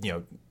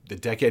 the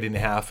decade and a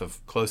half of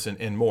close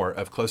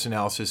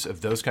analysis of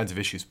those kinds of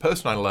issues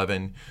post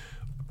 9/11.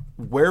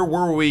 Where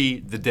were we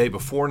the day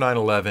before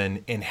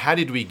 9/11, and how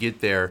did we get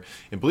there?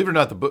 And believe it or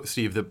not, the book,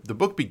 Steve, the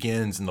book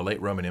begins in the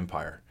late Roman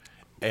Empire.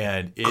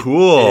 And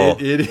cool.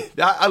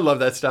 I love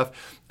that stuff.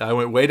 I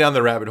went way down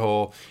the rabbit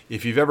hole.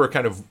 If you've ever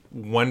kind of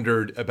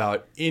wondered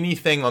about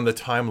anything on the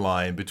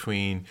timeline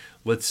between,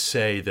 let's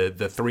say, the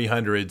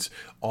 300s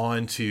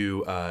on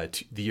to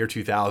the year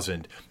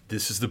 2000,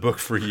 this is the book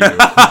for you.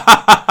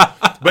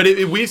 But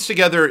it weaves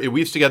together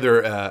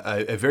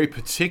a very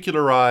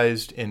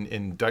particularized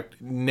and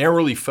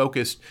narrowly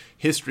focused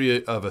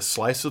history of a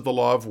slice of the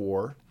law of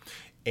war,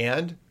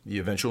 and the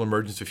eventual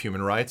emergence of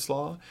human rights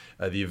law,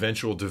 the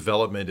eventual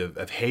development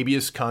of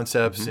habeas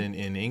concepts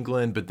in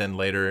England, but then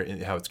later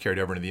how it's carried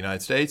over into the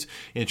United States.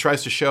 And it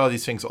tries to show how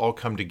these things all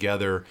come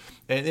together.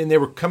 And they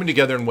were coming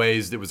together in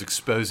ways that was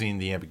exposing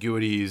the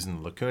ambiguities and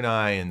the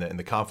lacunae and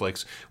the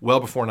conflicts well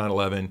before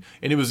 9/11.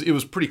 And it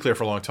was pretty clear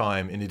for a long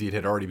time, and indeed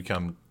had already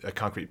become a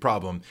concrete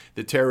problem,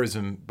 that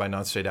terrorism by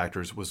non-state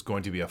actors was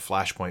going to be a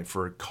flashpoint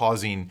for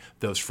causing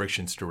those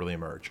frictions to really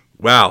emerge.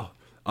 Wow.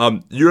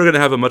 You're going to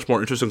have a much more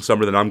interesting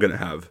summer than I'm going to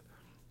have.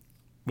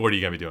 What are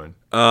you going to be doing?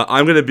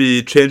 I'm going to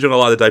be changing a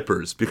lot of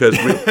diapers because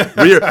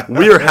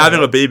we are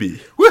having a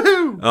baby.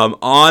 Woohoo!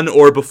 On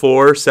or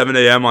before 7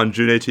 a.m. on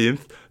June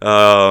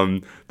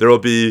 18th. There will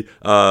be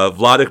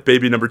Vladik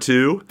baby number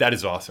 2. That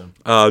is awesome.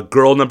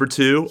 Girl number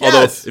 2. Yes!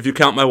 Although if you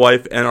count my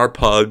wife and our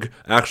pug,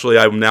 actually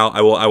I will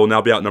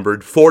now be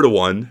outnumbered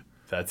 4-1.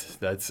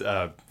 That's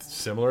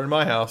similar in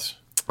my house.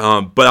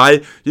 But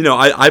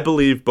I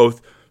believe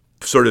both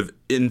sort of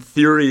in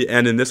theory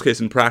and in this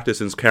case in practice,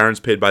 since Karen's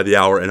paid by the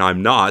hour and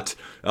I'm not,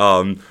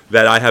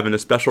 that I have a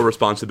special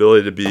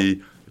responsibility to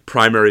be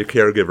primary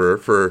caregiver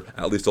for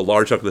at least a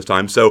large chunk of this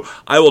time. So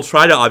I will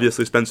try to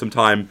obviously spend some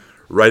time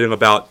writing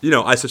about,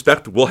 I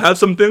suspect we'll have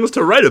some things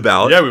to write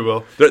about. Yeah, we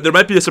will. There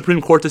might be a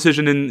Supreme Court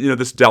decision in,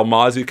 this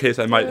Dalmazzi case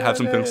I might have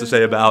some things to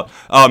say about.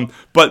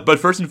 But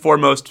first and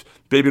foremost,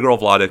 baby girl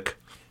Vladik.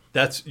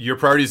 That's your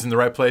priorities in the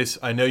right place.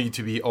 I know you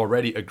to be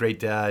already a great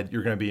dad.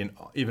 You're going to be an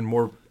even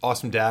more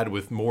awesome dad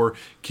with more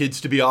kids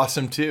to be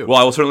awesome too. Well,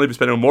 I will certainly be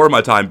spending more of my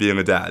time being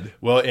a dad.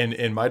 Well,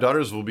 and my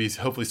daughters will be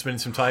hopefully spending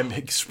some time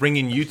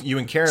springing you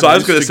and Karen. So I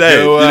was going to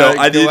say,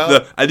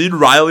 I need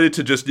Riley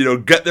to just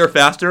get there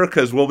faster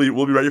because we'll be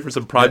ready for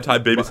some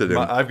primetime babysitting.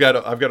 I've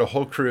got a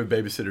whole crew of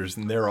babysitters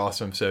and they're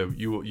awesome. So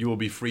you will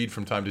be freed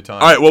from time to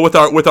time. All right. Well,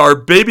 with our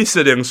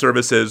babysitting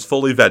services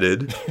fully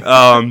vetted,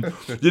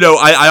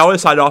 I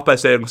always sign off by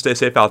saying stay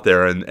safe out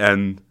there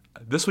and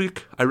this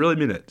week, I really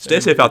mean it. Stay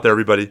safe out there,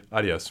 everybody.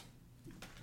 Adios.